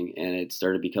changing, and it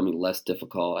started becoming less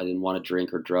difficult. I didn't want to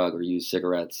drink or drug or use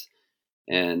cigarettes,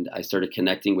 and I started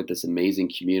connecting with this amazing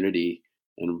community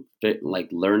and like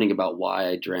learning about why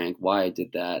I drank, why I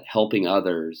did that, helping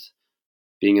others,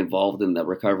 being involved in the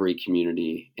recovery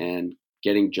community, and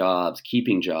getting jobs,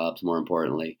 keeping jobs, more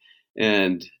importantly,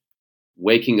 and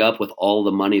waking up with all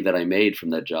the money that I made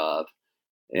from that job.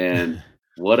 And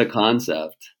what a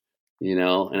concept,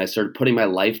 and I started putting my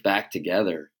life back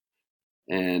together,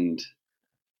 and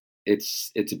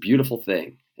it's a beautiful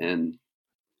thing. And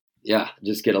yeah,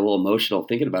 just get a little emotional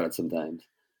thinking about it sometimes.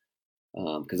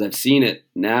 Because I've seen it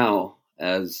now,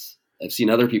 as I've seen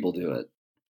other people do it.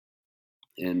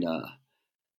 And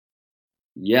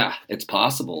yeah, it's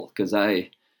possible, because I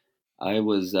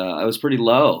was pretty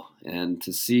low, and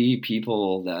to see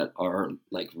people that are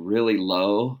like really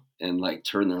low and like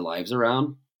turn their lives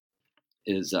around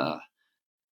is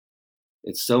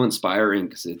it's so inspiring,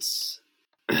 because it's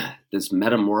this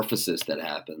metamorphosis that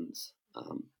happens.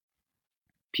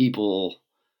 People,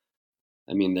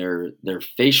 I mean, their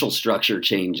facial structure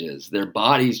changes, their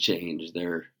bodies change,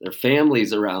 their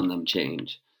families around them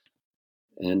change,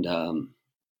 and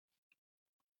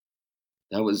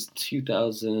that was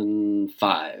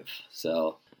 2005.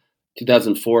 So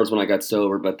 2004 is when I got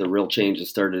sober, but the real changes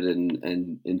started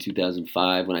in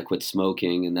 2005 when I quit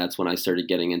smoking, and that's when I started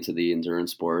getting into the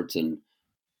endurance sports, and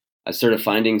I started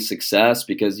finding success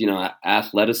because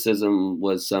athleticism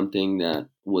was something that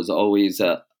was always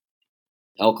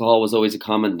alcohol was always a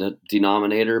common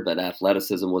denominator, but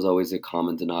athleticism was always a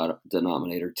common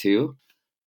denominator too.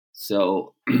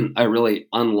 So I really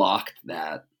unlocked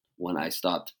that when I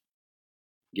stopped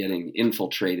getting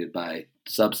infiltrated by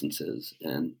substances,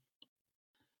 and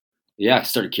yeah, I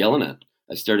started killing it.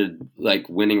 I started like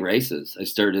winning races. I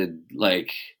started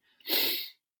like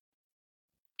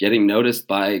getting noticed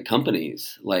by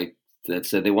companies like that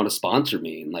said they want to sponsor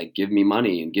me and like give me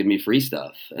money and give me free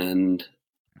stuff. And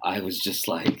I was just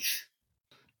like,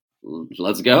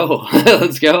 let's go.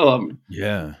 Let's go.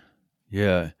 Yeah.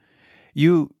 Yeah.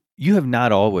 You have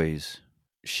not always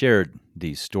shared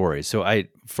these stories. So I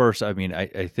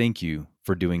thank you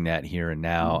for doing that here and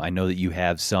now. I know that you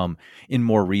have some in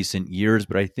more recent years,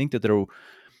 but I think that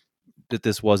that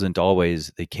this wasn't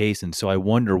always the case. And so I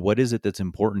wonder, what is it that's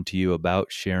important to you about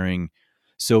sharing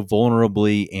so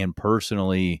vulnerably and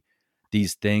personally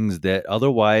these things that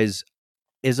otherwise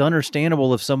is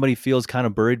understandable if somebody feels kind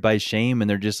of buried by shame and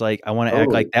they're just like, I want to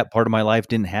act like Totally. that part of my life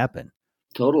didn't happen.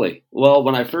 Totally. Well,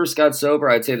 when I first got sober,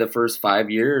 I'd say the first 5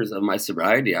 years of my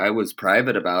sobriety, I was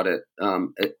private about it.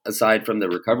 Aside from the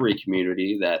recovery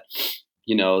community, that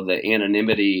the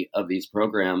anonymity of these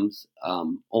programs,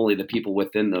 only the people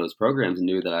within those programs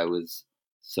knew that I was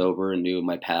sober and knew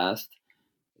my past.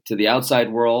 To the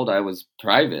outside world, I was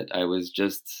private. I was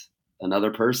just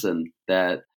another person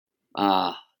that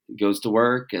uh, goes to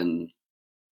work, and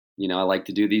I like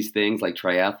to do these things like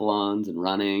triathlons and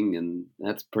running, and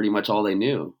that's pretty much all they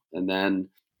knew. And then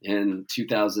in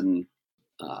 2000,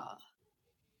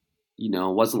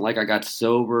 it wasn't like I got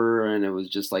sober and it was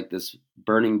just like this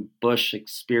burning bush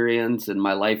experience and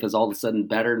my life is all of a sudden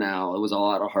better now. It was a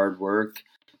lot of hard work.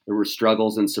 There were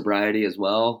struggles in sobriety as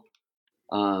well.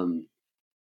 Um,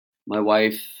 my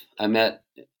wife, I met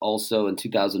also in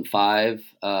 2005.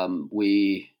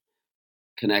 We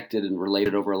connected and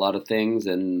related over a lot of things,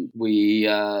 and we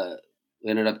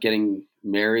ended up getting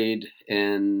married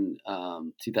in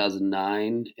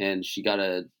 2009, and she got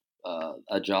a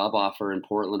job offer in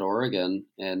Portland, Oregon.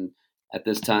 And at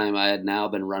this time, I had now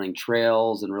been running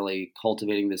trails and really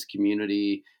cultivating this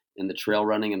community, in the trail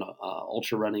running and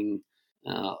ultra running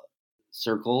uh,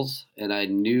 circles, and I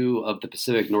knew of the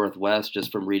Pacific Northwest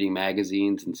just from reading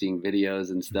magazines and seeing videos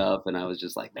and stuff. And I was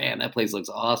just like, man, that place looks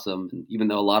awesome. And even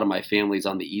though a lot of my family's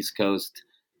on the East Coast,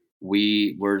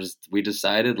 we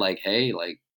decided like, hey,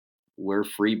 like we're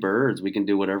free birds, we can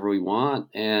do whatever we want.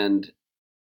 And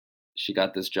she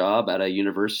got this job at a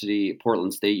university,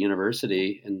 Portland State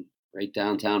University, and right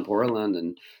downtown Portland,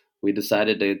 and we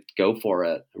decided to go for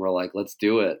it. And we're like, let's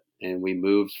do it. And we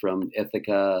moved from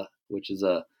Ithaca, which is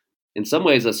in some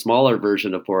ways a smaller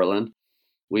version of Portland.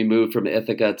 We moved from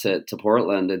Ithaca to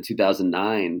Portland in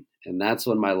 2009. And that's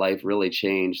when my life really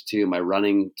changed too. My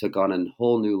running took on a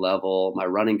whole new level. My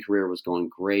running career was going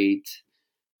great.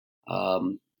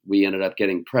 We ended up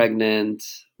getting pregnant.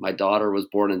 My daughter was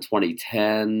born in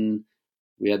 2010.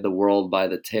 We had the world by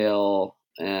the tail,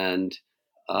 and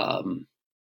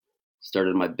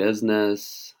started my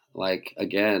business. Like,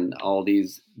 again, all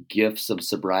these gifts of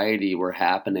sobriety were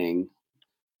happening.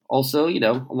 Also, a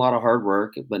lot of hard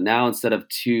work, but now instead of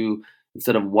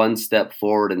one step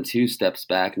forward and two steps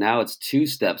back, now it's two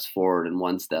steps forward and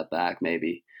one step back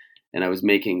maybe. And I was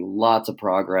making lots of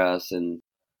progress, and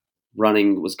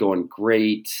running was going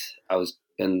great. I was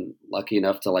been lucky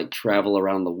enough to like travel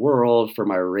around the world for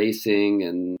my racing,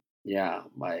 and yeah,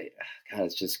 God,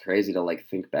 it's just crazy to like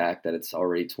think back that it's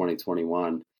already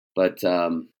 2021. But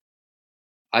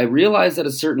I realized at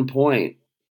a certain point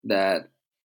that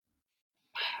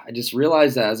I just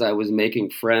realized as I was making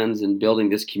friends and building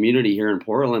this community here in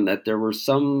Portland that there were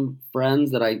some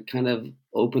friends that I kind of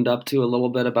opened up to a little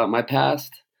bit about my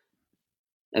past.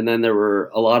 And then there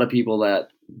were a lot of people that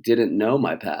didn't know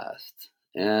my past.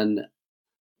 And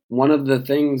one of the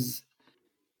things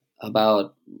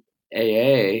about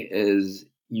AA is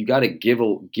you got to give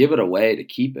it away to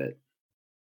keep it.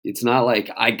 It's not like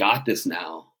I got this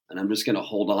now and I'm just going to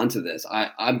hold on to this.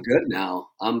 I'm good now.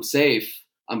 I'm safe.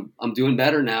 I'm doing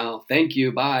better now. Thank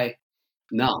you. Bye.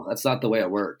 No, that's not the way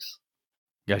it works.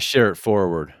 Yeah, share it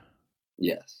forward.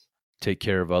 Yes. Take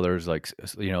care of others. Like,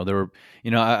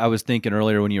 I was thinking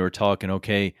earlier when you were talking,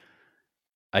 okay,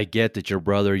 I get that your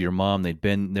brother, your mom, they've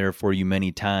been there for you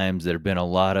many times. There have been a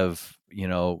lot of,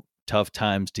 tough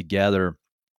times together,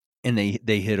 and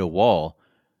they hit a wall.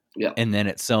 Yeah. And then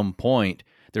at some point,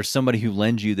 there's somebody who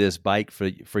lends you this bike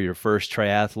for your first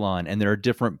triathlon, and there are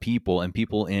different people and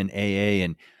people in AA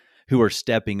and who are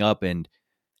stepping up and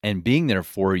being there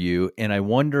for you. And I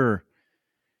wonder,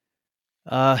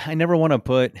 I never want to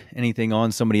put anything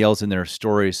on somebody else in their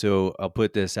story, so I'll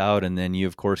put this out, and then you,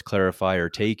 of course, clarify or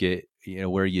take it,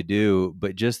 where you do.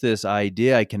 But just this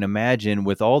idea, I can imagine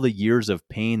with all the years of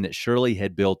pain that Shirley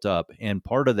had built up, and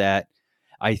part of that,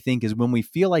 I think, is when we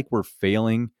feel like we're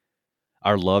failing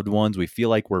our loved ones, we feel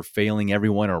like we're failing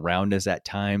everyone around us at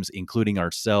times, including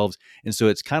ourselves. And so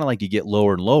it's kind of like you get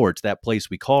lower and lower to that place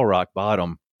we call rock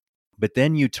bottom. But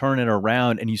then you turn it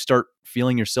around and you start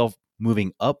feeling yourself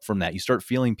moving up from that. You start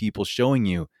feeling people showing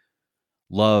you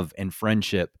love and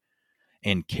friendship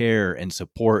and care and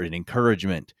support and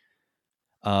encouragement.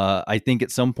 I think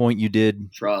at some point you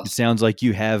did. Trust. It sounds like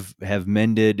you have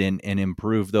mended and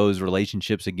improved those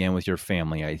relationships again with your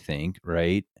family, I think,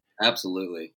 right?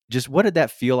 Absolutely. Just what did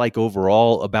that feel like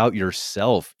overall about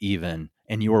yourself even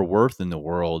and your worth in the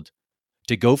world,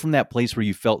 to go from that place where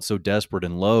you felt so desperate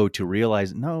and low to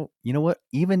realize, no, you know what?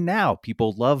 Even now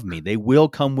people love me. They will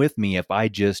come with me if I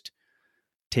just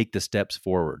take the steps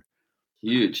forward.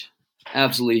 Huge.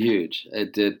 Absolutely huge.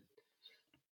 It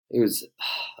was,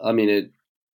 I mean,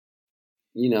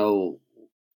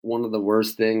 one of the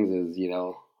worst things is,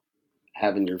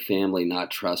 having your family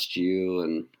not trust you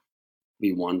and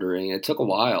be wondering. It took a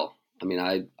while. I mean,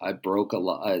 I broke a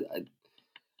lot. I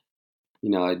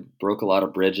broke a lot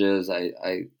of bridges.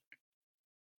 I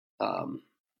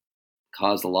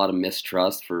caused a lot of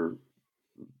mistrust for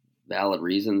valid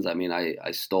reasons. I mean,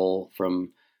 I stole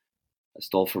from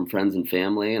friends and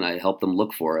family, and I helped them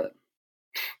look for it.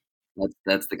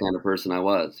 That's the kind of person I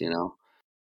was,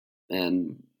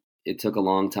 and it took a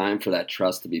long time for that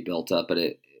trust to be built up. But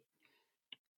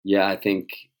I think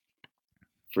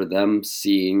for them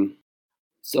seeing,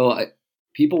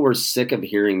 people were sick of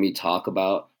hearing me talk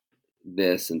about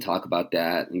this and talk about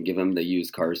that and give them the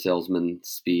used car salesman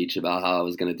speech about how I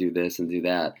was going to do this and do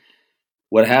that.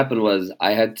 What happened was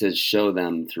I had to show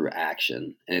them through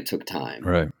action, and it took time.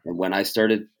 Right. And when I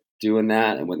started doing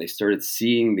that, and when they started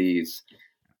seeing these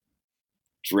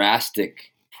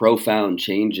drastic, profound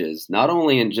changes, not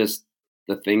only in just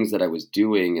the things that I was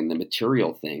doing and the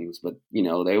material things, but they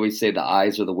always say the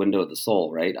eyes are the window of the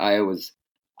soul, right? I was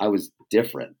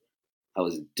different. I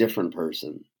was a different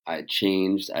person. I had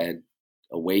changed. I had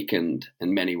awakened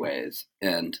in many ways,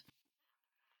 and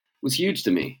was huge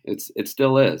to me. It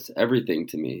still is everything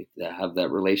to me to have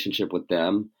that relationship with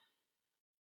them,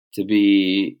 to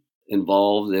be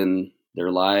involved in their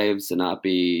lives and not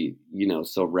be,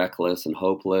 so reckless and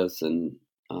hopeless, and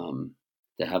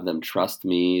to have them trust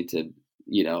me to,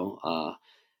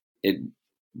 it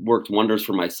worked wonders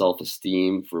for my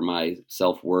self-esteem, for my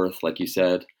self-worth, like you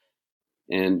said.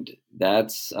 And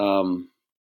that's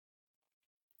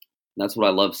what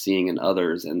I love seeing in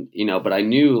others. And, but I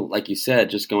knew, like you said,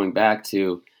 just going back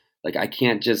to, like, I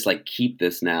can't just like keep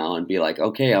this now and be like,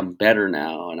 okay, I'm better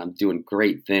now and I'm doing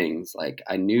great things. Like,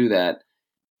 I knew that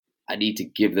I need to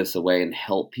give this away and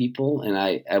help people. And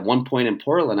at one point in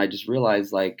Portland, I just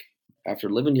realized, like, after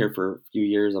living here for a few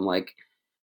years, I'm like,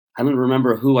 I don't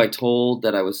remember who I told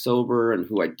that I was sober and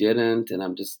who I didn't. And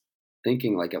I'm just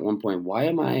thinking, like, at one point, why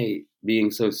am I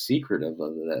being so secretive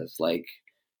of this? Like,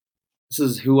 this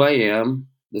is who I am.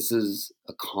 This is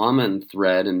a common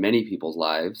thread in many people's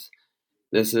lives.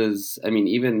 This is, I mean,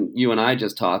 even you and I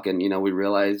just talking, we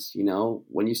realize,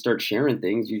 when you start sharing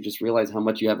things, you just realize how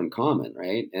much you have in common,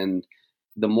 right? And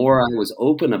the more I was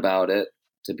open about it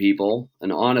to people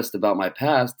and honest about my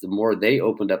past, the more they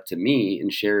opened up to me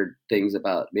and shared things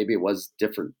about, maybe it was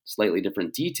different, slightly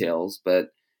different details, but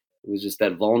it was just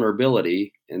that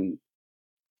vulnerability. And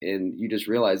you just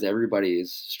realize everybody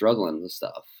is struggling with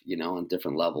stuff, on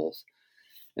different levels.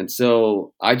 And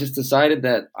so I just decided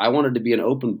that I wanted to be an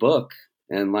open book.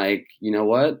 And, like, you know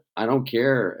what? I don't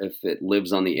care if it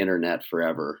lives on the internet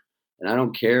forever. And I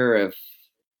don't care if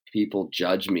people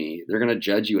judge me. They're going to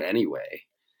judge you anyway.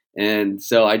 And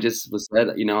so I just was said,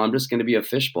 I'm just going to be a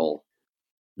fishbowl.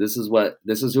 This is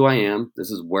who I am.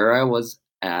 This is where I was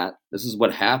at. This is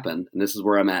what happened. And this is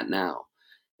where I'm at now.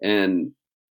 And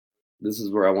this is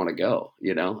where I want to go,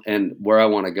 and where I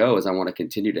want to go is I want to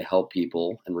continue to help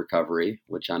people in recovery,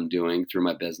 which I'm doing through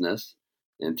my business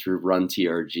and through Run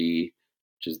TRG,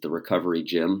 which is the recovery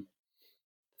gym,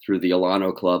 through the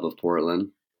Alano Club of Portland,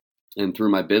 and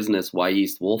through my business, Y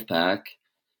East Wolfpack.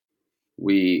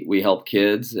 We help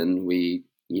kids, and we,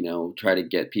 try to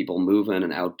get people moving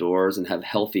and outdoors and have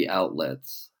healthy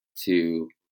outlets to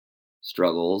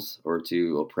struggles or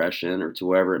to oppression or to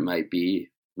wherever it might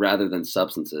be, rather than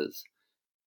substances.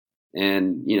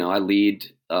 And, I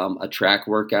lead a track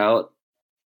workout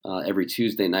every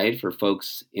Tuesday night for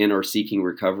folks in or seeking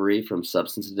recovery from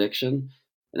substance addiction.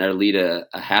 And I lead a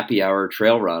happy hour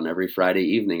trail run every Friday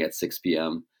evening at 6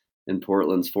 p.m. in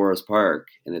Portland's Forest Park.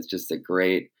 And it's just a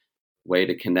great way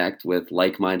to connect with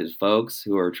like-minded folks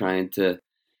who are trying to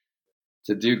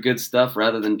do good stuff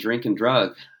rather than drink and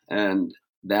drug. And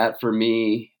that, for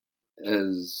me,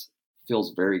 feels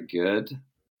very good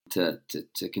to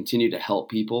continue to help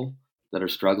people that are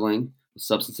struggling with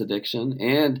substance addiction.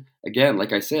 And again,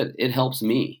 like I said, it helps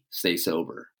me stay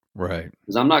sober. Right.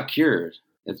 Because I'm not cured.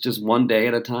 It's just one day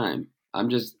at a time. I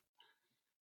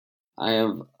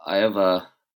have a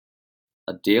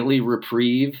daily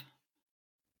reprieve,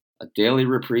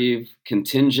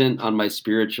 contingent on my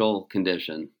spiritual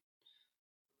condition.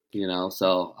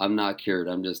 So I'm not cured.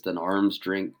 I'm just an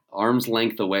arm's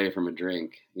length away from a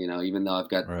drink, even though I've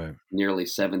got nearly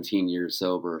 17 years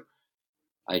sober.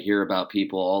 I hear about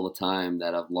people all the time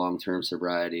that have long-term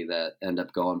sobriety that end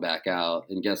up going back out.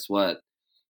 And guess what?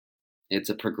 It's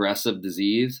a progressive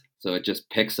disease. So it just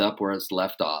picks up where it's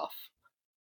left off.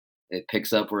 It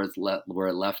picks up where it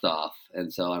left off.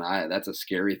 And so, that's a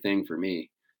scary thing for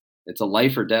me. It's a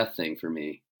life or death thing for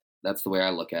me. That's the way I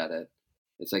look at it.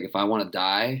 It's like, if I want to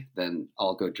die, then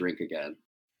I'll go drink again.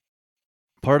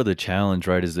 Part of the challenge,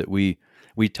 right, is that we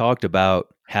talked about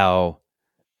how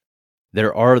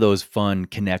there are those fun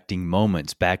connecting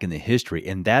moments back in the history,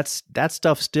 and that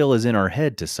stuff still is in our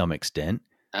head to some extent.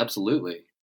 Absolutely.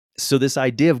 So this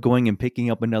idea of going and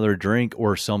picking up another drink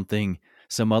or something,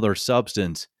 some other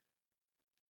substance,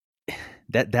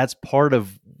 that's part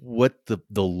of what the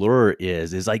lure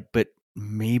is like, but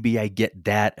maybe I get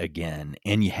that again,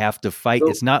 and you have to fight.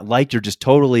 It's not like you're just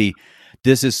totally,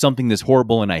 this is something that's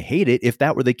horrible and I hate it. If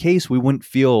that were the case, we wouldn't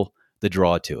feel the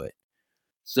draw to it.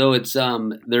 So it's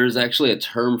there's actually a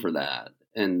term for that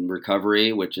in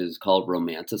recovery, which is called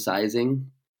romanticizing.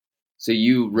 So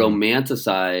you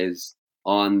romanticize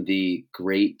on the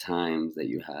great times that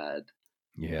you had,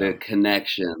 the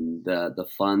connection, the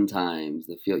fun times,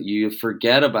 the feel. You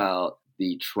forget about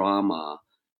the trauma,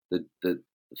 the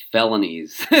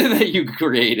felonies that you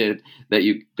created, that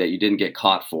you didn't get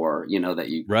caught for, that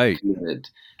you committed,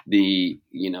 the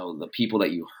people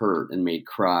that you hurt and made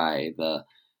cry, the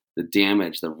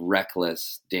damage, the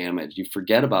reckless damage. You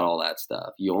forget about all that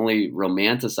stuff. You only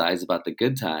romanticize about the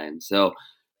good times. So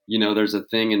there's a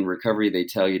thing in recovery, they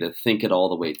tell you to think it all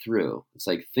the way through. It's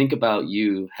like, think about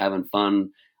you having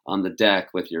fun on the deck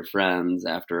with your friends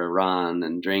after a run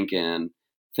and drinking.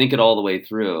 Think it all the way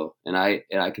through. And I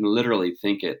can literally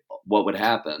think it, what would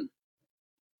happen.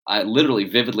 I literally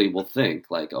vividly will think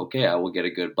like, okay, I will get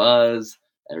a good buzz.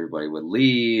 Everybody would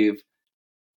leave.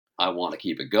 I want to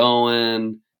keep it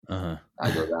going. Uh-huh.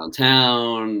 I go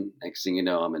downtown. Next thing you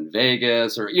know, I'm in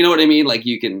Vegas, or you know what I mean? Like,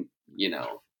 you can,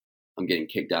 I'm getting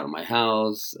kicked out of my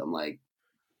house. I'm like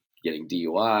getting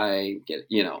DUI,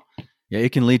 Yeah,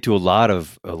 it can lead to a lot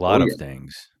of yeah,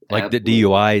 things. Like absolutely. the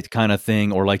DUI kind of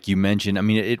thing, or like you mentioned, I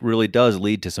mean, it really does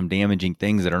lead to some damaging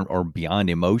things that are beyond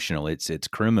emotional. It's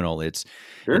criminal. It's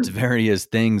Sure. various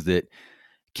things that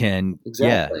can,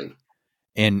 yeah. Exactly. Well,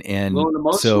 And and so,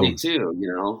 emotionally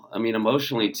too, I mean,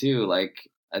 emotionally too, like,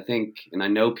 I think, and I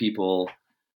know people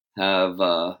have,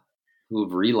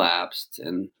 who've relapsed,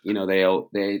 and,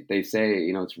 they say,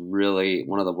 it's really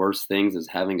one of the worst things is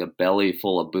having a belly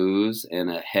full of booze and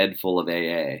a head full of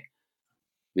AA.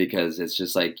 Because it's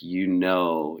just like,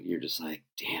 you're just like,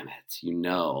 damn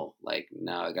it, like,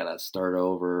 now I gotta start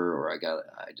over, or I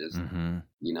just, mhm.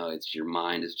 it's, your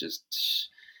mind is just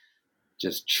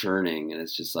churning, and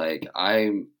it's just like,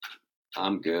 I'm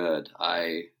good.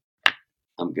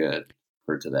 I'm good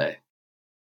for today.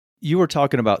 You were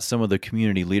talking about some of the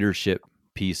community leadership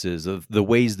pieces of the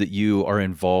ways that you are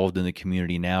involved in the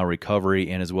community now, recovery,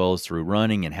 and as well as through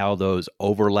running, and how those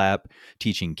overlap,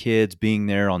 teaching kids, being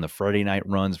there on the Friday night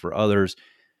runs for others.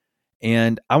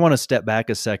 And I want to step back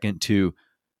a second to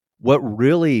what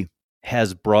really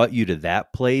has brought you to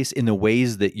that place in the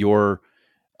ways that you're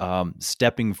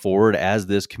stepping forward as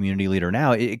this community leader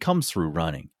now. It comes through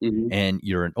running. Mhm. And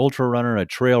you're an ultra runner, a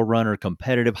trail runner,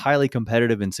 competitive, highly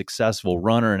competitive and successful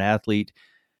runner and athlete.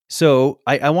 So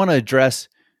I want to address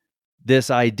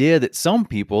this idea that some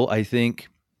people, I think,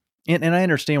 and I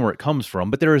understand where it comes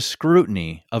from, but there is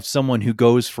scrutiny of someone who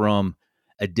goes from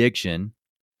addiction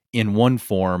in one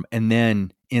form and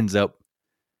then ends up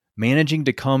managing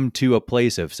to come to a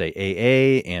place of, say,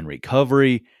 AA and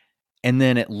recovery, and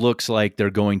then it looks like they're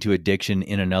going to addiction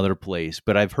in another place.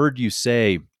 But I've heard you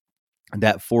say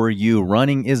that for you,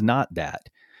 running is not that.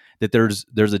 That there's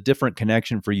a different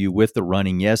connection for you with the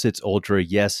running. Yes, it's ultra.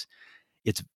 Yes,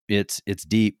 it's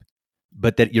deep,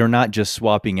 but that you're not just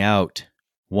swapping out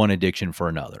one addiction for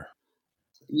another.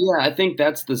 Yeah, I think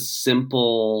that's the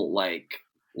simple, like,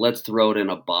 let's throw it in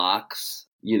a box,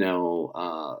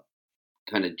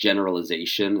 kind of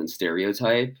generalization and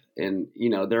stereotype. And,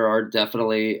 there are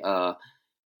definitely a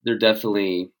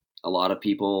lot of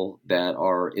people that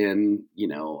are in,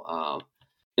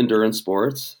 endurance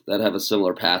sports that have a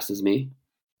similar past as me.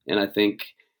 And I think,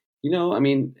 I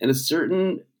mean, to a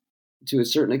certain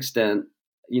extent,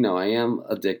 I am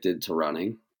addicted to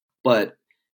running, but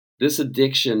this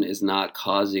addiction is not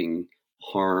causing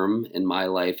harm in my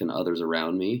life and others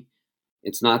around me.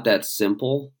 It's not that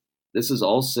simple. This is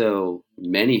also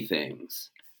many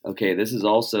things. Okay, this is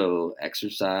also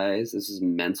exercise. This is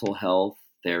mental health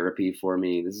therapy for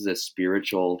me. This is a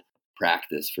spiritual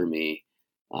practice for me.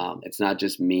 It's not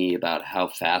just me about how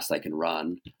fast I can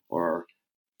run or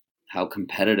how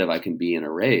competitive I can be in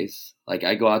a race. Like,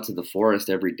 I go out to the forest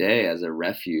every day as a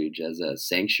refuge, as a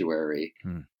sanctuary,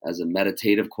 Hmm. as a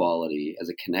meditative quality, as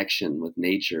a connection with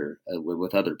nature,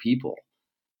 with other people.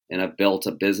 And I've built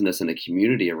a business and a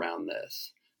community around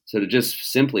this. So to just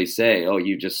simply say, "Oh,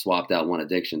 you just swapped out one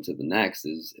addiction to the next,"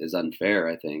 is unfair,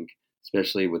 I think,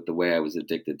 especially with the way I was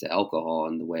addicted to alcohol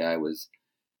and the way I was,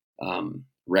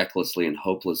 recklessly and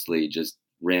hopelessly just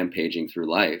rampaging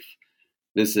through life.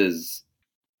 This is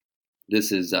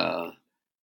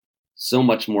so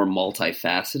much more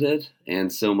multifaceted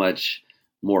and so much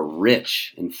more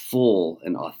rich and full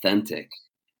and authentic.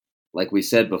 Like we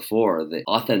said before, the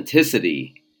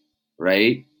authenticity,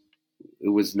 right? It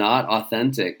was not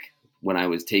authentic when I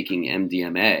was taking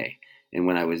MDMA and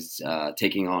when I was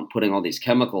putting all these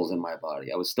chemicals in my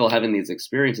body. I was still having these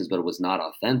experiences, but it was not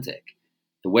authentic.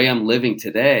 The way I'm living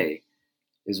today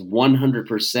is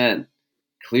 100%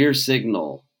 clear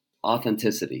signal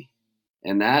authenticity.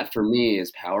 And that for me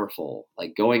is powerful.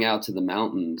 Like going out to the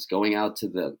mountains, going out to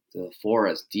the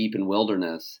forest, deep in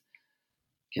wilderness,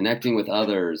 connecting with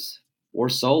others, or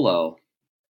solo.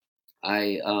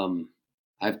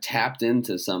 I've tapped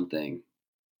into something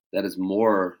that is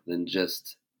more than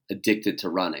just addicted to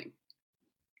running.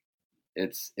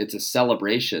 It's a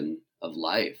celebration of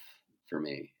life for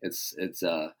me. It's it's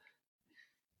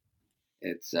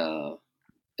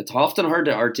often hard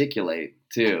to articulate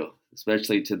too,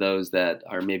 especially to those that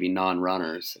are maybe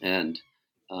non-runners. And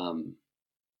um,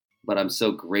 but I'm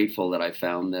so grateful that I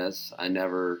found this. I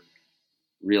never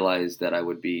realize that I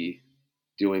would be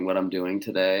doing what I'm doing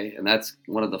today. And that's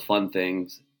one of the fun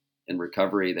things in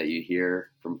recovery that you hear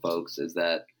from folks is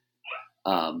that,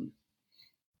 um,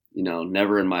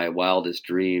 never in my wildest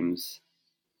dreams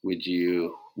would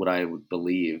I would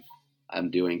believe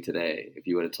I'm doing today. If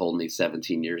you would have told me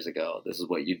 17 years ago, this is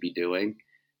what you'd be doing.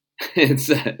 It's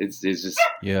just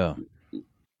Yeah.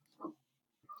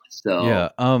 so. Yeah.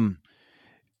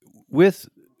 With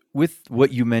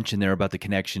what you mentioned there about the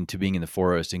connection to being in the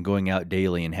forest and going out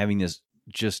daily and having this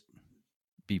just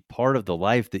be part of the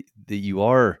life that you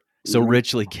are so Mhm.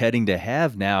 richly getting to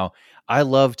have now. I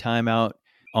love time out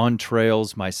on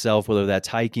trails myself, whether that's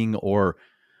hiking or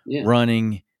Yeah.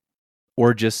 running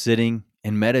or just sitting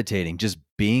and meditating, just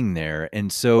being there.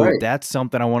 And so Right. that's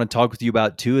something I want to talk with you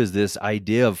about too, is this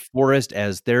idea of forest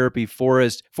as therapy,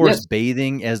 forest Yes.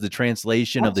 bathing as the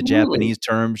translation of the Absolutely. Japanese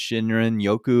term Shinrin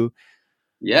Yoku.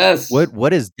 Yes.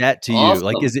 What is that to you?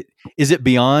 Like, Awesome. is it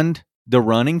beyond the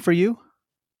running for you?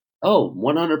 Oh,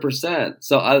 100%.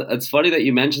 So it's funny that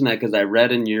you mentioned that because I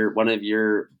read in one of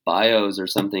your bios or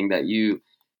something that you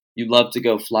love to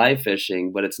go fly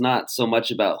fishing, but it's not so much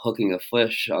about hooking a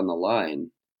fish on the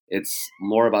line. It's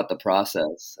more about the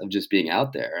process of just being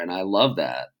out there. And I love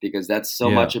that because that's so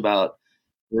Yeah. much about,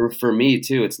 for me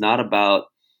too, it's not about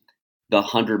the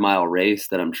 100-mile race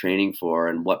that I'm training for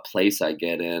and what place I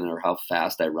get in or how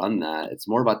fast I run that. It's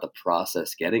more about the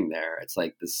process getting there. It's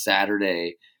like the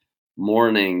Saturday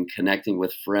morning connecting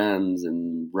with friends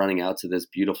and running out to this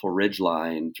beautiful ridge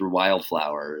line through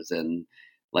wildflowers and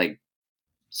like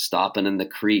stopping in the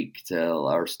creek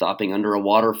or stopping under a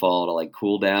waterfall to like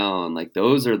cool down. Like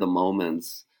those are the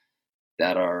moments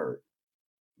that are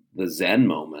the Zen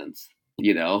moments,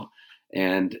 you know?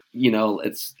 And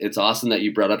it's awesome that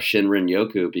you brought up Shinrin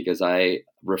Yoku because I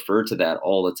refer to that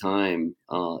all the time,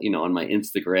 on my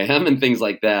Instagram and things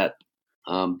like that,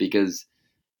 because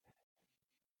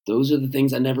those are the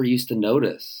things I never used to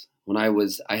notice when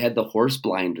I had the horse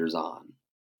blinders on.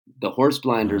 The horse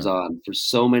blinders Uh-huh. on for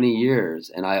so many years,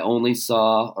 and I only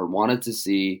saw or wanted to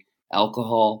see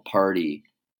alcohol, party.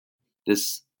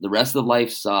 The rest of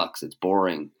life sucks. It's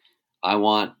boring. I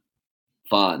want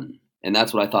fun. And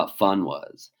that's what I thought fun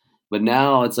was. But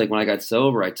now it's like when I got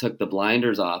sober, I took the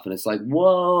blinders off and it's like,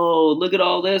 whoa, look at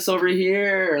all this over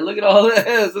here. Look at all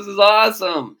this. This is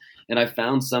awesome. And I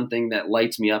found something that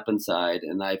lights me up inside.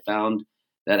 And I found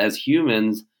that as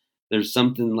humans, there's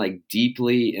something like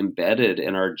deeply embedded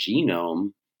in our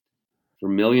genome for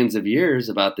millions of years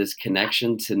about this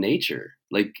connection to nature.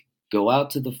 Like, go out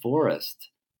to the forest,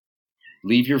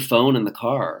 leave your phone in the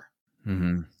car,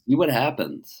 Mm-hmm. see what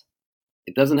happens.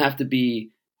 It doesn't have to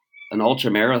be an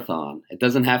ultra marathon. It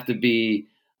doesn't have to be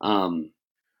um,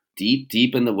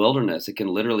 deep in the wilderness. It can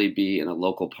literally be in a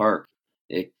local park.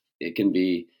 It can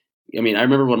be. I mean, I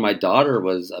remember when my daughter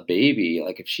was a baby.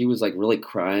 Like, if she was like really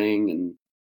crying and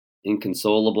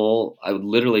inconsolable, I would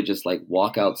literally just like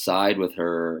walk outside with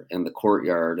her in the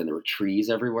courtyard, and there were trees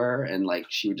everywhere, and like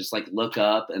she would just like look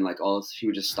up, and like she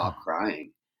would just stop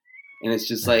crying. And it's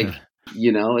just like,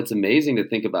 it's amazing to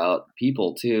think about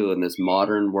people too in this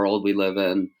modern world we live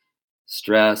in,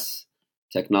 stress,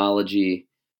 technology,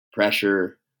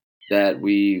 pressure, that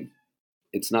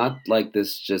it's not like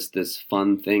this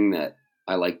fun thing that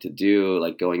I like to do,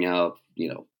 like going out,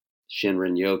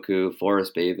 Shinrin Yoku,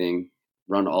 forest bathing,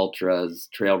 run ultras,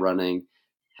 trail running,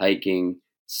 hiking,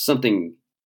 something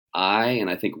and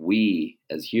I think we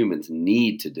as humans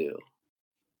need to do.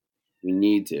 We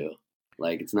need to.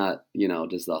 Like, it's not,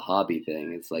 just a hobby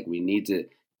thing. It's like we need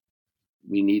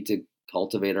to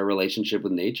cultivate our relationship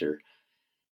with nature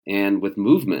and with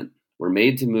movement. We're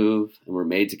made to move and we're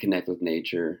made to connect with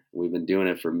nature. We've been doing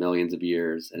it for millions of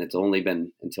years, and it's only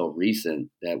been until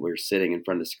recent that we're sitting in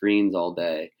front of screens all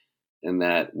day and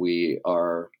that we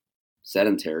are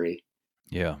sedentary,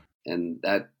 Yeah. and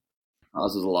that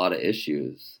causes a lot of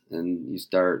issues. And you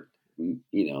start,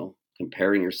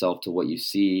 comparing yourself to what you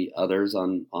see others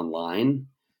online,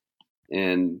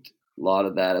 and a lot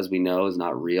of that, as we know, is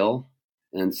not real.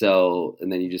 And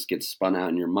then you just get spun out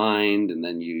in your mind, and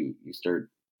then you start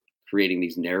creating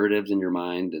these narratives in your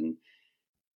mind. And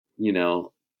you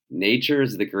know nature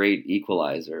is the great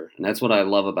equalizer, and that's what I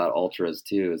love about ultras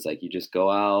too. It's like you just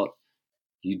go out,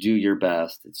 you do your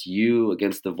best. It's you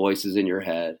against the voices in your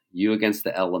head, you against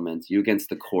the elements, you against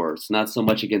the course, not so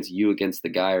much against you against the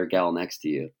guy or gal next to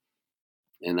you.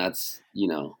 And that's,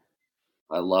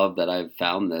 I love that I've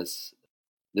found this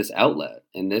outlet,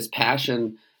 and this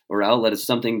passion or outlet is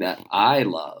something that I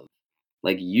love.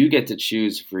 Like, you get to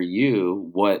choose for you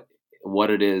what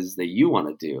it is that you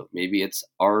want to do. Maybe it's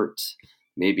art,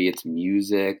 maybe it's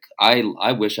music.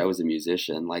 I wish I was a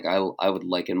musician. Like I would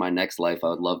like in my next life I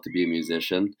would love to be a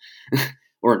musician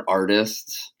or an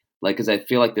artist. Like cuz I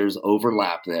feel like there's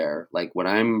overlap there. Like when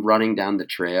I'm running down the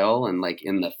trail and like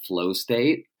in the flow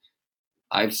state,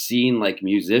 I've seen like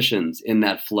musicians in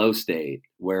that flow state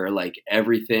where like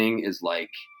everything is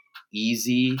like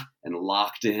easy and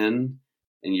locked in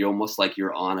and you're almost like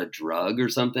you're on a drug or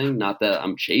something. Not that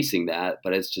I'm chasing that,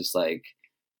 but it's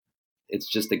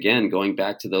just again going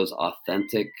back to those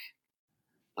authentic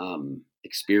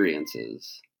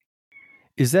experiences.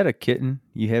 Is that a kitten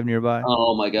you have nearby?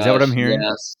 Oh my Is that what I'm gosh. hearing?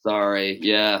 Yes. Sorry.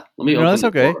 Yeah. Let me No, open that's the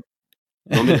okay. door.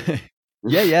 Let me,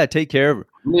 Yeah, yeah. Take care of her.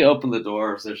 let me open the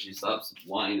door so she stops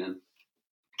whining.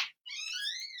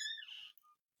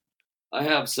 I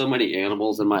have so many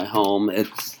animals in my home.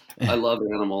 I love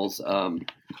animals,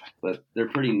 but they're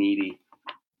pretty needy.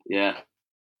 Yeah.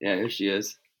 Yeah, here she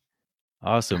is.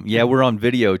 Awesome. Yeah, we're on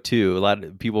video too. A lot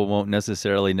of people won't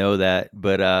necessarily know that,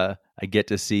 but I get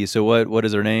to see. So what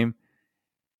is her name?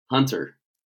 Hunter.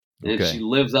 And she Okay.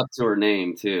 lives up to her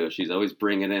name too. She's always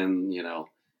bringing in,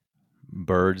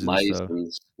 Birds and mice stuff.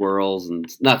 and squirrels and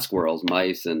not squirrels,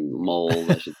 mice and moles,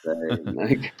 I should say. And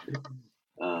like,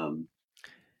 um,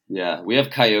 yeah, we have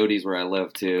coyotes where I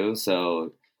live too.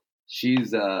 So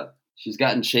she's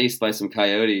gotten chased by some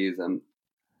coyotes. I'm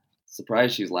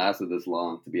surprised she's lasted this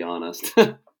long, to be honest.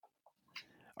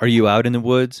 Are you out in the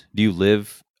woods? Do you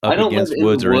live I up don't live against in the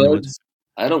woods or in the woods? woods.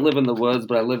 I don't live in the woods,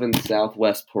 but I live in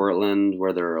Southwest Portland,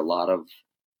 where there are a lot of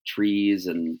trees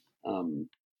and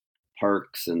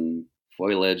parks and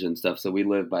foliage and stuff. So we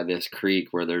live by this creek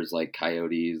where there's like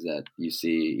coyotes that you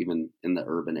see even in the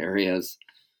urban areas.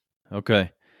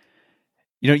 Okay.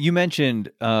 You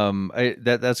mentioned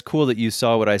that's cool that you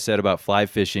saw what I said about fly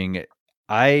fishing.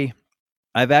 I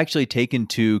I've actually taken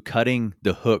to cutting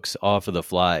the hooks off of the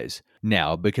flies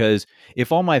now because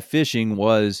if all my fishing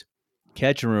was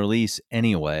catch and release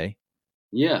anyway,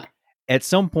 Yeah, at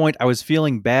some point I was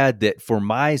feeling bad that for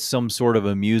my some sort of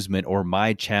amusement or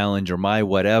my challenge or my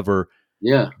whatever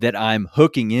yeah, that I'm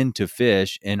hooking into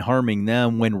fish and harming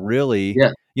them when really,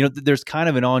 yeah. there's kind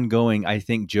of an ongoing, I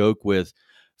think, joke with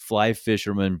fly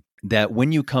fishermen that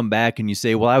when you come back and you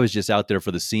say, well, I was just out there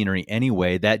for the scenery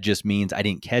anyway, that just means I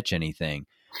didn't catch anything.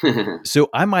 So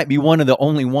I might be one of the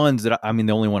only ones the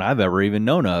only one I've ever even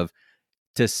known of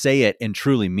to say it and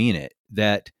truly mean it.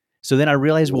 So then I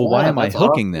realized, well, why Yeah, am I that's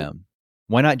hooking awesome. them?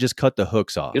 Why not just cut the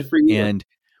hooks Good off? for you. And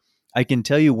I can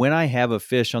tell you when I have a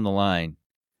fish on the line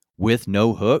with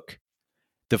no hook,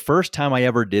 the first time I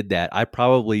ever did that, I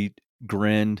probably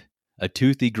grinned a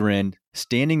toothy grin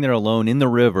standing there alone in the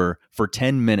river for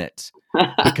 10 minutes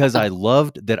because I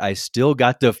loved that I still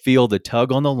got to feel the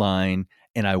tug on the line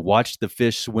and I watched the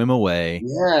fish swim away,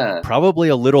 Yeah, probably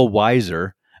a little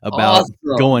wiser about awesome.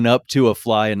 going up to a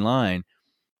fly in line.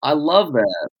 I love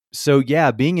that. So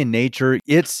yeah, being in nature,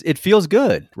 it feels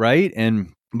good, right?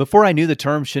 And before I knew the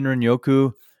term Shinrin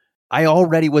Yoku, I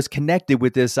already was connected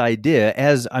with this idea,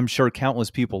 as I'm sure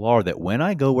countless people are, that when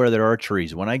I go where there are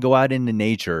trees, when I go out into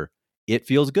nature, it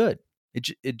feels good.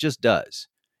 It just does.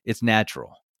 It's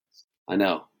natural. I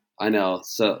know. I know.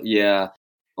 So yeah,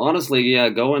 honestly, yeah,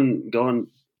 going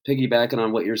piggybacking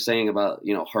on what you're saying about,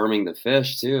 harming the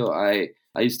fish too. I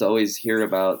used to always hear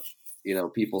about,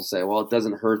 people say, well, it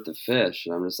doesn't hurt the fish.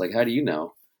 And I'm just like, how do you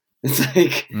know? It's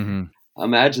like, Hmm.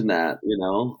 imagine that,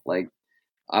 like,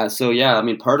 so yeah, I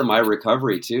mean, part of my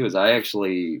recovery too is I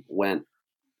actually went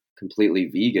completely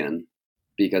vegan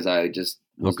because I just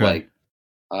was Okay. like,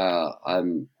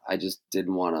 I just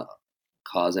didn't want to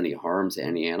cause any harm to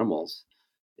any animals.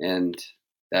 And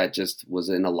that just was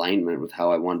in alignment with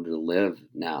how I wanted to live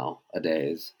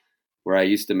nowadays. Where I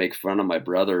used to make fun of my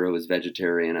brother who was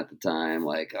vegetarian at the time,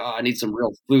 like, oh, I need some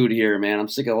real food here, man. I'm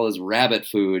sick of all this rabbit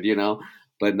food.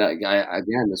 But that guy,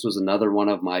 again, this was another one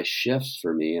of my shifts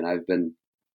for me, and I've been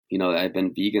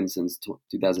vegan since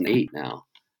 2008 now,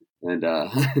 and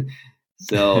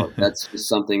so that's just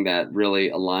something that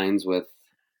really aligns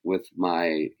with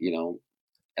my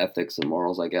ethics and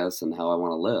morals, I guess, and how I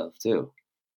want to live too.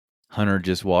 Hunter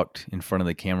just walked in front of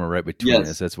the camera right between us.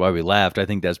 Yes. That's why we laughed. I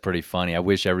think that's pretty funny. I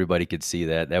wish everybody could see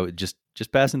that. That would just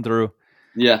passing through.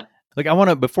 Yeah.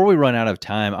 Like before we run out of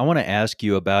time, I want to ask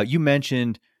you about, you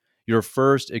mentioned your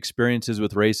first experiences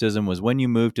with racism was when you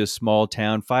moved to a small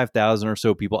town, 5,000 or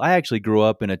so people. I actually grew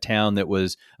up in a town that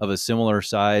was of a similar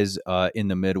size in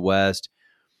the Midwest.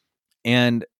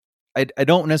 And I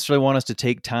don't necessarily want us to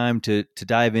take time to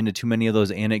dive into too many of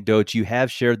those anecdotes. You have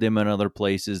shared them in other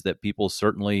places that people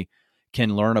certainly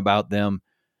can learn about them.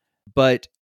 But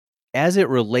as it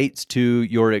relates to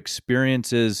your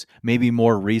experiences, maybe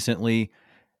more recently,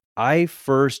 I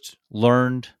first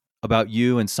learned about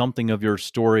you and something of your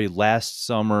story last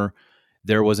summer.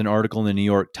 There was an article in the New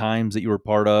York Times that you were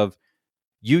part of.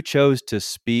 You chose to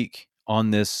speak on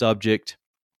this subject.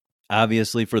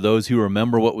 Obviously, for those who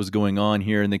remember what was going on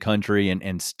here in the country,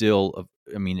 and still,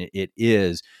 I mean, it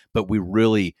is, but we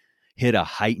really hit a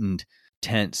heightened,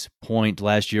 tense point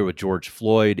last year with George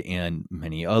Floyd and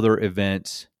many other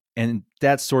events. And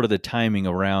that's sort of the timing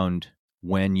around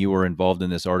when you were involved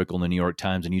in this article in the New York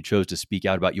Times and you chose to speak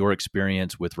out about your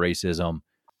experience with racism.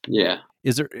 Yeah.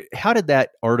 How did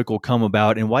that article come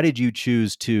about, and why did you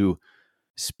choose to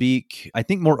speak, I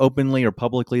think, more openly or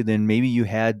publicly than maybe you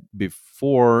had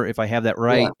before, if I have that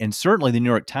right? Yeah. And certainly the New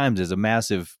York Times is a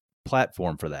massive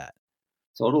platform for that.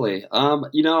 Totally.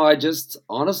 I just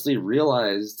honestly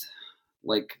realized,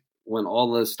 like, when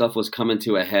all this stuff was coming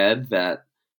to a head, that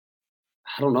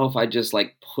I don't know if I just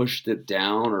like pushed it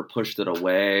down or pushed it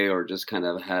away or just kind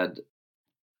of had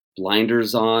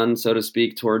blinders on, so to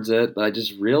speak, towards it. But I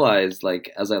just realized,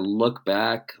 like, as I look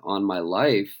back on my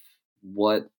life,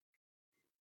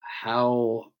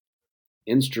 how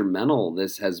instrumental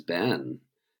this has been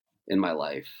in my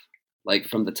life. Like,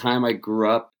 from the time I grew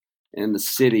up in the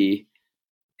city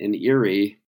in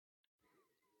Erie,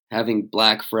 having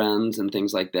black friends and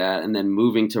things like that, and then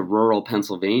moving to rural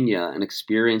Pennsylvania and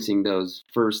experiencing those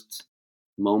first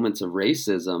moments of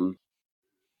racism,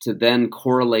 to then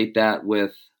correlate that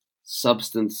with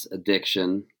substance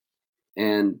addiction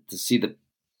and to see the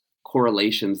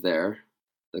correlations there,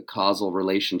 the causal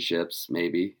relationships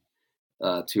maybe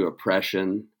to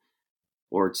oppression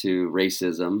or to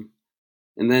racism.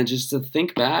 And then just to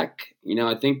think back,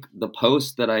 I think the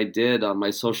post that I did on my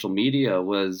social media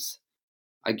was,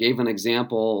 I gave an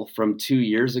example from 2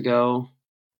 years ago,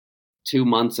 2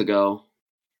 months ago,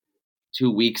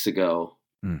 2 weeks ago,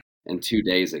 and 2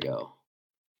 days ago.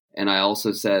 And I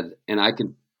also said, and I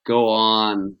can go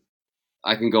on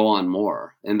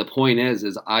more. And the point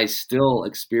is I still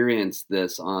experience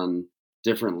this on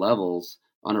different levels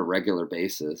on a regular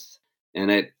basis. And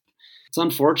it's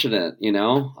unfortunate,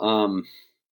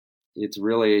 it's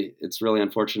really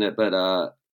unfortunate, but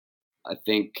I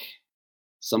think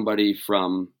somebody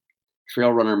from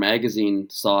Trail Runner Magazine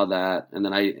saw that, and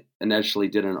then I initially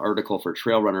did an article for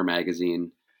Trail Runner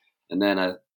Magazine, and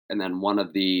then one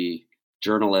of the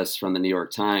journalists from the New York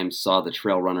Times saw the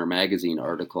Trail Runner Magazine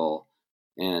article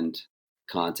and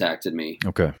contacted me.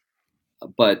 Okay.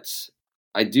 But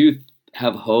I do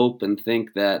have hope and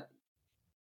think that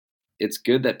it's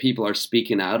good that people are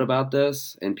speaking out about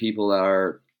this and people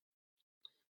are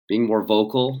being more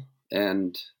vocal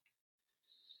and,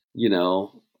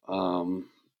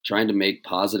 trying to make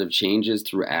positive changes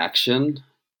through action,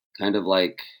 kind of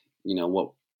like,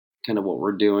 what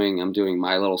we're doing. I'm doing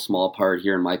my little small part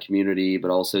here in my community,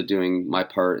 but also doing my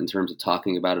part in terms of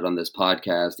talking about it on this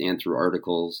podcast and through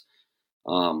articles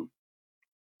on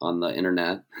the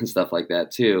internet and stuff like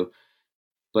that too.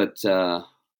 But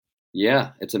yeah,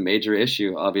 it's a major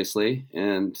issue, obviously.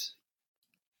 And,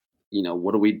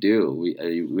 what do?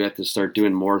 We have to start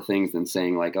doing more things than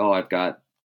saying like, oh, I've got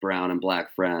brown and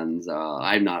black friends.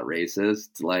 I'm not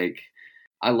racist. Like,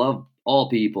 I love all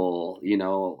people,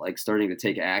 like starting to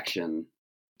take action.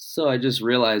 So I just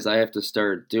realized I have to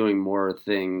start doing more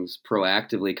things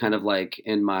proactively, kind of like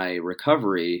in my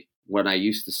recovery when I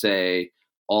used to say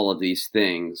all of these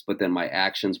things, but then my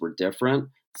actions were different.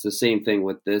 It's the same thing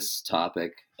with this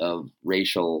topic of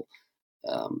racial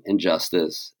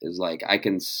injustice. Is like, I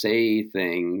can say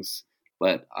things,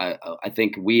 but I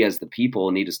think we as the people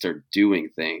need to start doing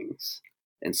things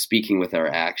and speaking with our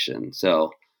action.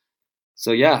 So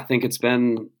yeah, I think it's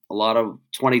been a lot of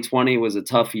 2020 was a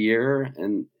tough year,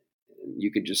 and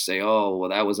you could just say, oh, well,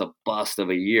 that was a bust of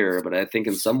a year. But I think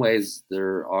in some ways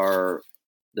there were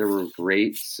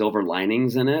great silver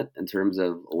linings in it in terms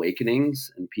of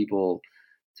awakenings and people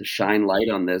to shine light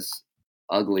on this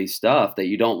ugly stuff that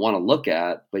you don't want to look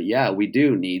at. But yeah, we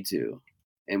do need to,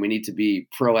 and we need to be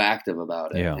proactive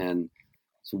about it. Yeah. And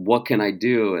so what can I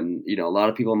do? And, a lot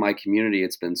of people in my community,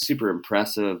 it's been super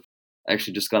impressive. I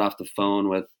actually just got off the phone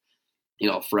with,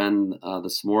 a friend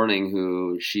this morning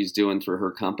who she's doing through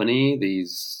her company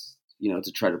these,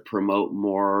 to try to promote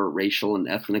more racial and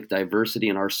ethnic diversity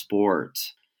in our sport.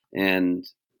 And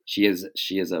she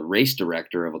is a race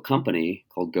director of a company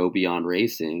called Go Beyond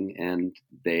Racing, and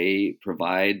they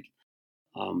provide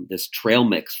this trail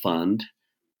mix fund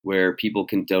where people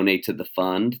can donate to the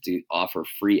fund to offer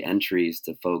free entries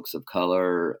to folks of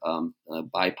color,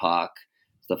 BIPOC,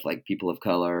 stuff like people of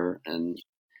color, and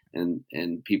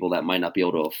people that might not be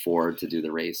able to afford to do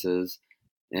the races.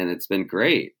 And it's been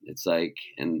great. It's like,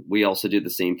 and we also do the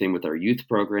same thing with our youth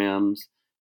programs.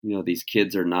 these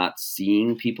kids are not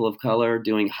seeing people of color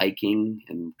doing hiking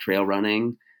and trail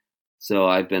running. So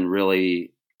I've been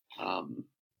really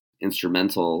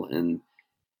instrumental in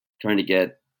trying to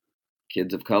get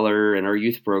kids of color in our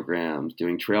youth programs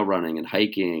doing trail running and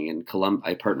hiking. And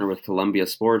I partner with Columbia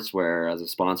Sportswear as a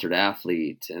sponsored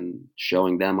athlete and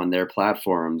showing them on their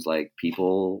platforms like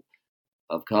people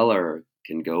of color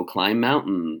can go climb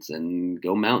mountains and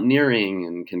go mountaineering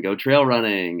and can go trail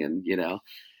running. And,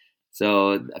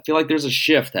 so I feel like there's a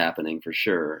shift happening for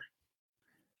sure.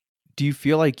 Do you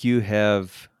feel like you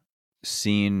have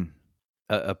seen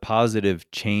a positive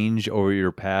change over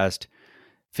your past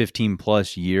 15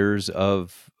 plus years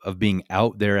of being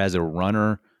out there as a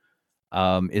runner?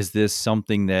 Is this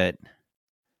something that,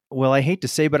 well, I hate to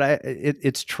say, but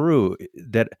it's true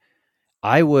that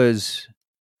I was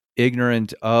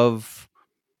ignorant of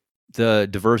the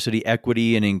diversity,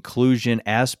 equity, and inclusion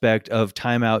aspect of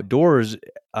time outdoors.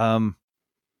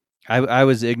 I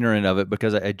was ignorant of it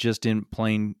because I just didn't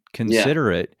plain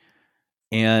consider it.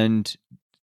 And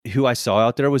who I saw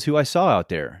out there was who I saw out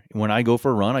there. When I go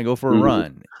for a run, I go for a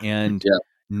run. And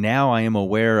now I am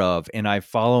aware of, and I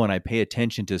follow and I pay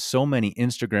attention to so many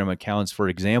Instagram accounts, for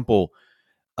example,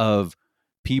 of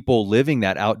people living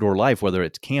that outdoor life, whether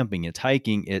it's camping, it's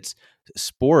hiking, it's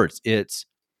sports, it's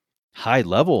high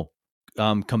level,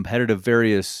 competitive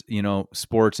various,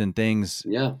 sports and things.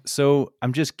 Yeah. So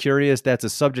I'm just curious, that's a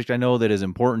subject I know that is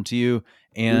important to you.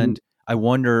 And I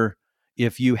wonder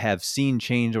if you have seen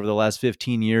change over the last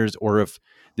 15 years, or if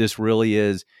this really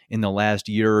is in the last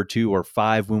year or 2 or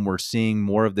 5 when we're seeing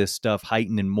more of this stuff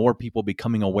heightened and more people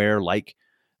becoming aware, like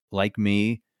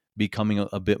me, becoming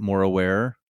a bit more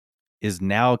aware, is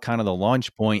now kind of the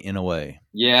launch point in a way.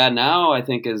 Yeah, now I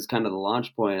think is kind of the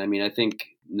launch point. I mean, I think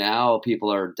now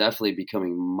people are definitely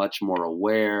becoming much more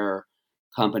aware.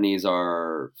 Companies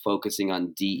are focusing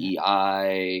on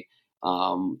DEI,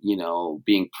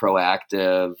 being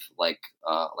proactive, like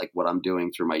what I'm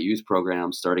doing through my youth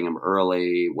program, starting them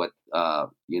early, what,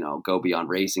 Go Beyond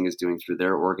Racing is doing through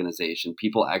their organization,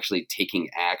 people actually taking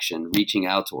action, reaching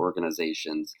out to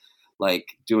organizations, like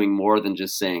doing more than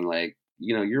just saying like,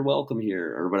 you're welcome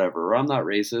here or whatever, or I'm not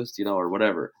racist, or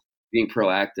whatever, being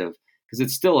proactive, because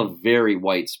it's still a very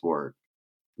white sport,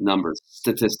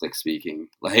 statistics speaking.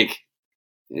 Like,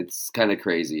 it's kind of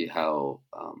crazy how,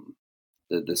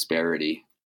 the disparity,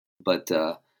 but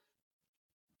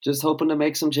just hoping to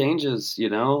make some changes,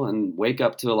 and wake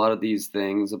up to a lot of these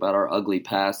things about our ugly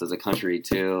past as a country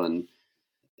too.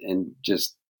 And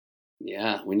just,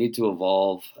 yeah, we need to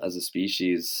evolve as a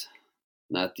species,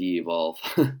 not de-evolve.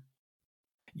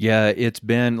 Yeah, it's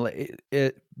been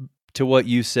to what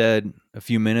you said a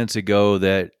few minutes ago,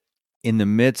 that in the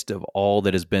midst of all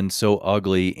that has been so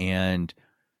ugly and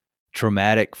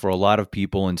traumatic for a lot of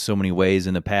people in so many ways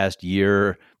in the past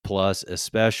year plus,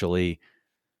 especially,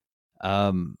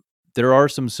 there are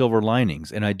some silver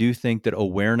linings. And I do think that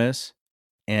awareness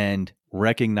and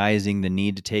recognizing the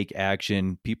need to take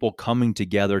action, people coming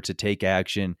together to take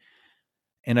action.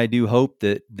 And I do hope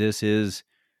that this is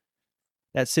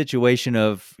that situation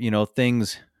of,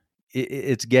 things,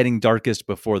 it's getting darkest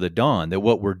before the dawn, that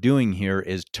what we're doing here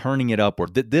is turning it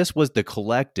upward. That this was the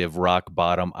collective rock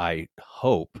bottom, I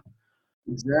hope.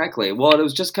 Exactly. Well, it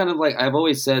was just kind of like I've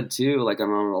always said too, like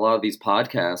I'm on a lot of these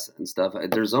podcasts and stuff.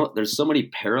 There's so many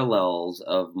parallels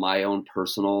of my own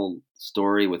personal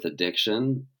story with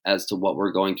addiction as to what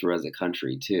we're going through as a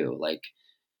country too. Like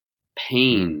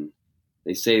pain,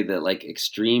 they say that like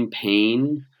extreme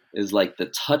pain is like the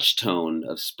touchstone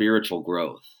of spiritual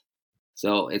growth.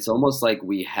 So it's almost like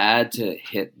we had to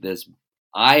hit this.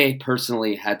 I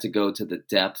personally had to go to the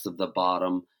depths of the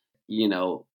bottom,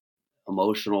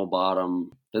 emotional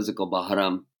bottom, physical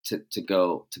bottom to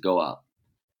go up.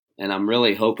 And I'm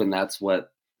really hoping that's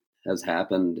what has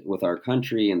happened with our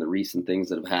country and the recent things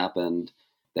that have happened,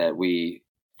 that we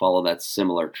follow that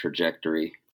similar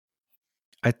trajectory.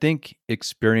 I think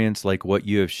experience like what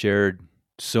you have shared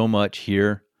so much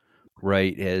here,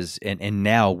 right, and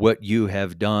now what you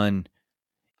have done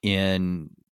in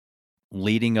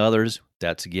leading others,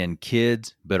 that's again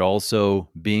kids, but also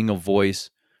being a voice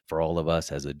for all of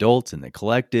us as adults in the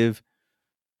collective.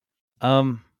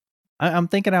 I'm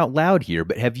thinking out loud here,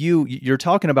 but you're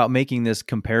talking about making this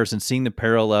comparison, seeing the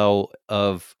parallel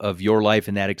of your life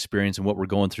and that experience and what we're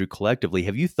going through collectively.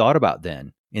 Have you thought about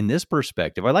then in this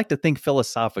perspective? I like to think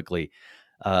philosophically,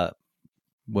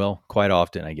 well, quite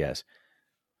often, I guess,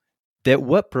 that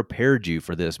what prepared you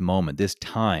for this moment, this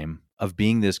time of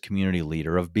being this community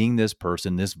leader, of being this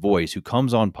person, this voice who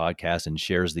comes on podcasts and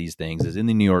shares these things, is in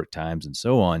the New York Times and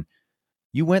so on.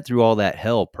 You went through all that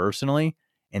hell personally,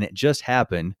 and it just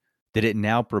happened that it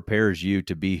now prepares you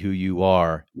to be who you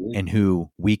are Yeah. and who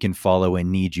we can follow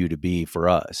and need you to be for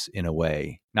us in a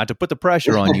way. Not to put the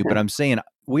pressure on you, but I'm saying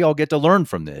we all get to learn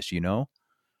from this, you know?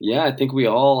 Yeah, I think we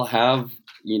all have,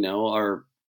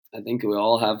 I think we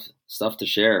all have stuff to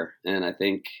share. And I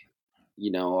think,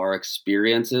 our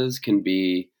experiences can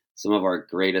be some of our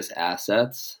greatest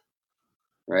assets,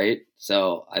 right?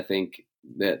 So I think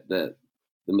that the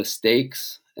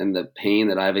mistakes and the pain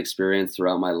that I've experienced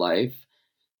throughout my life,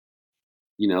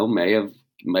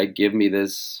 might give me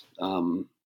this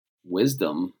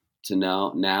wisdom to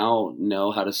now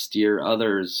know how to steer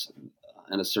others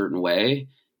in a certain way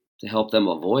to help them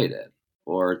avoid it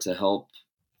or to help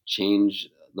change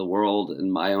the world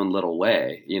in my own little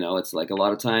way. It's like a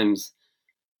lot of times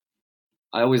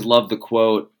I always love the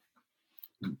quote,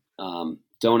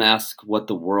 don't ask what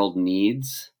the world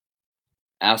needs,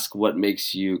 ask what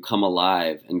makes you come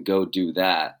alive and go do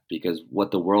that, because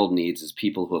what the world needs is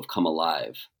people who have come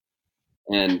alive.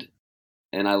 And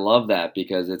and I love that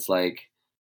because it's like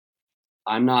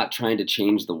I'm not trying to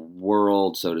change the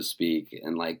world, so to speak,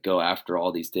 and like go after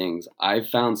all these things. I've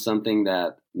found something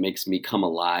that makes me come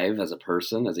alive as a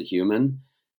person, as a human.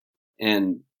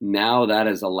 And now that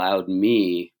has allowed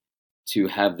me to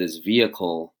have this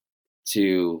vehicle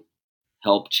to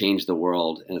help change the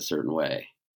world in a certain way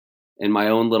in my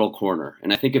own little corner.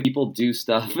 And I think if people do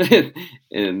stuff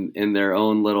in their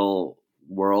own little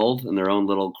world, in their own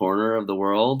little corner of the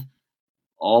world,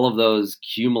 all of those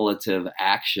cumulative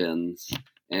actions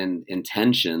and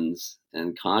intentions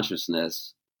and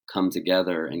consciousness come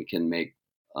together and can make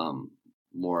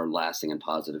more lasting and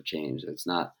positive change. It's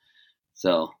not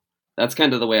so. That's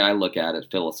kind of the way I look at it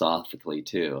philosophically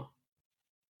too.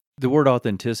 The word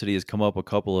authenticity has come up a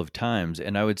couple of times.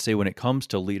 And I would say when it comes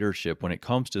to leadership, when it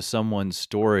comes to someone's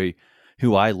story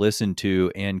who I listen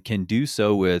to and can do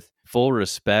so with full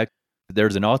respect,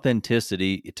 there's an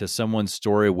authenticity to someone's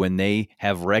story when they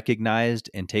have recognized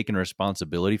and taken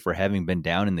responsibility for having been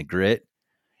down in the grit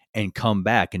and come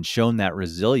back and shown that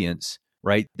resilience,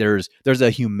 right? There's a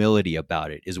humility about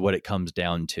it is what it comes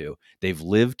down to. They've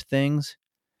lived things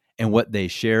and what they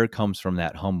share comes from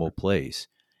that humble place.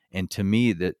 And to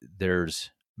me, that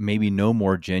there's maybe no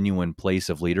more genuine place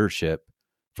of leadership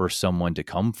for someone to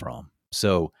come from.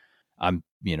 So I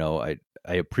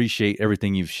appreciate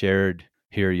everything you've shared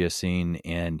here, Yassine,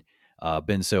 and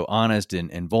been so honest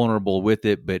and vulnerable with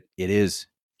it, but it is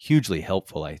hugely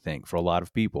helpful, I think, for a lot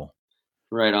of people.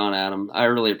 Right on, Adam. I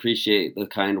really appreciate the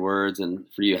kind words and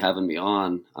for you having me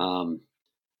on.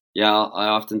 Yeah, I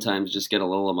oftentimes just get a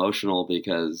little emotional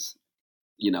because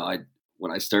I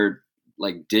when I start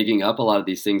like digging up a lot of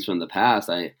these things from the past,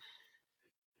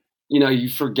 you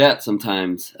forget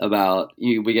sometimes about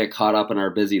you. We get caught up in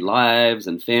our busy lives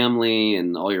and family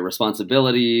and all your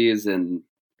responsibilities and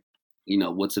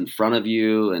what's in front of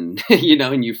you and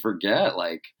and you forget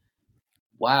like,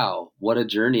 wow, what a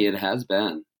journey it has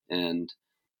been. And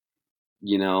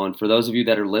for those of you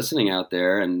that are listening out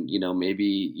there and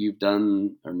maybe you've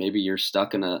done, or maybe you're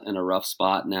stuck in a rough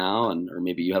spot now, and or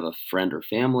maybe you have a friend or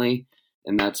family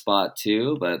in that spot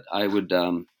too, but I would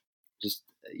just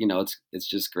it's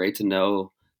just great to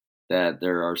know that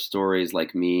there are stories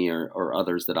like me or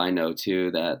others that I know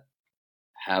too that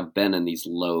have been in these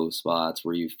low spots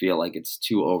where you feel like it's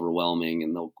too overwhelming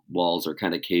and the walls are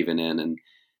kind of caving in and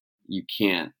you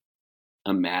can't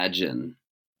imagine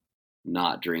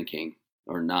not drinking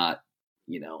or not,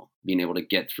 being able to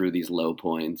get through these low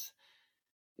points.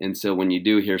 And so when you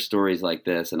do hear stories like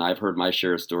this, and I've heard my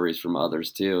share of stories from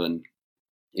others too, and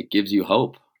it gives you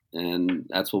hope. And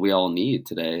that's what we all need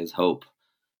today is hope,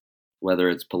 whether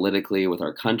it's politically with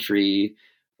our country,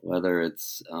 whether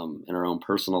it's in our own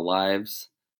personal lives,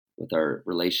 with our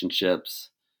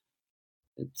relationships.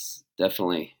 It's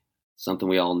definitely something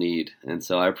we all need. And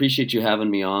so I appreciate you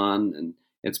having me on. And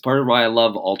it's part of why I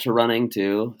love ultra running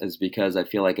too, is because I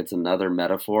feel like it's another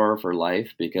metaphor for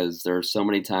life, because there are so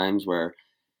many times where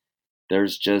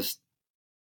there's just,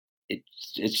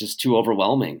 it's just too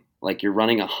overwhelming. Like you're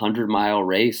running 100-mile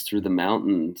race through the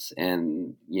mountains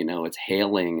and, it's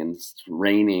hailing and it's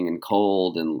raining and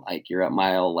cold. And like you're at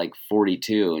mile like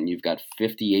 42 and you've got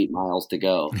 58 miles to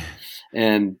go.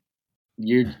 And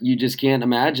you just can't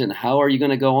imagine how are you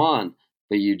going to go on,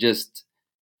 but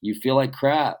you feel like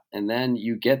crap, and then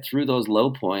you get through those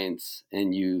low points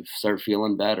and you start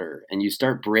feeling better and you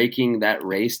start breaking that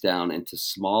race down into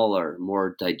smaller,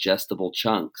 more digestible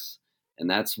chunks, and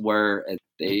that's where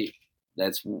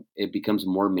it becomes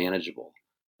more manageable.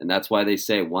 And that's why they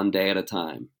say one day at a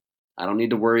time. I don't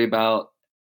need to worry about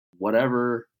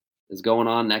whatever is going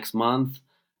on next month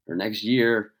or next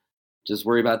year. Just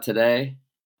worry about today,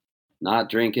 not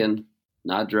drinking,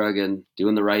 not drugging,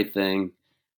 doing the right thing.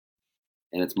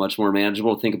 And it's much more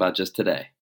manageable to think about just today.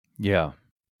 Yeah.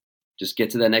 Just get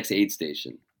to that next aid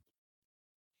station.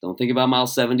 Don't think about mile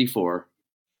 74.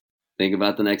 Think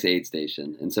about the next aid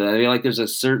station. And so I feel like there's a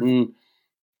certain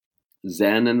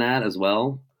zen in that as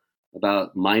well,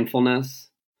 about mindfulness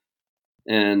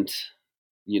and,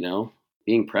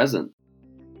 being present.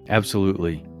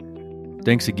 Absolutely.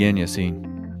 Thanks again,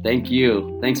 Yassine. Thank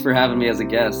you. Thanks for having me as a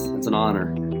guest. It's an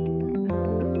honor.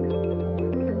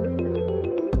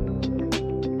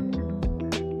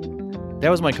 That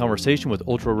was my conversation with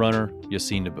ultra runner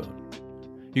Yassine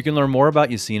DeBoon. You can learn more about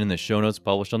Yassine in the show notes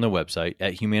published on the website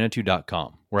at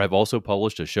humanitude.com, where I've also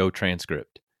published a show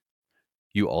transcript.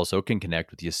 You also can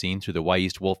connect with Yassine through the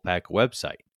Wyeast Wolfpack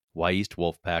website,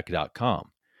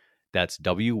 wyeastwolfpack.com. That's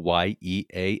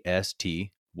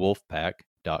WYEAST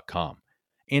wolfpack.com.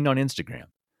 And on Instagram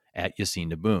at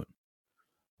Yassine DeBoon.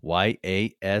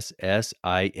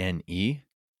 YASSINE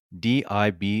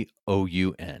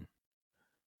DIBOUN.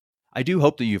 I do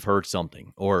hope that you've heard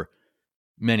something, or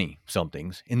many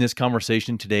somethings, in this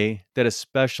conversation today that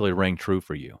especially rang true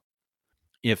for you.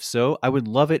 If so, I would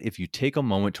love it if you take a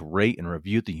moment to rate and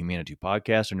review the Humanitude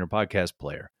podcast on your podcast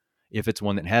player, if it's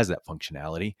one that has that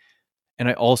functionality. And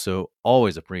I also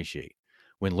always appreciate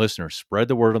when listeners spread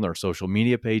the word on their social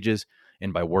media pages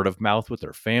and by word of mouth with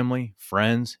their family,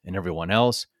 friends, and everyone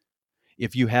else.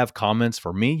 If you have comments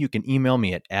for me, you can email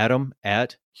me at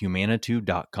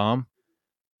adam@humanitude.com.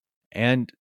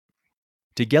 And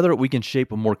together we can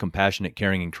shape a more compassionate,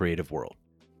 caring, and creative world.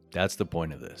 That's the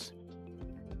point of this.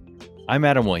 I'm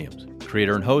Adam Williams,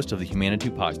 creator and host of the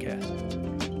Humanitude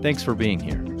podcast. Thanks for being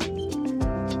here.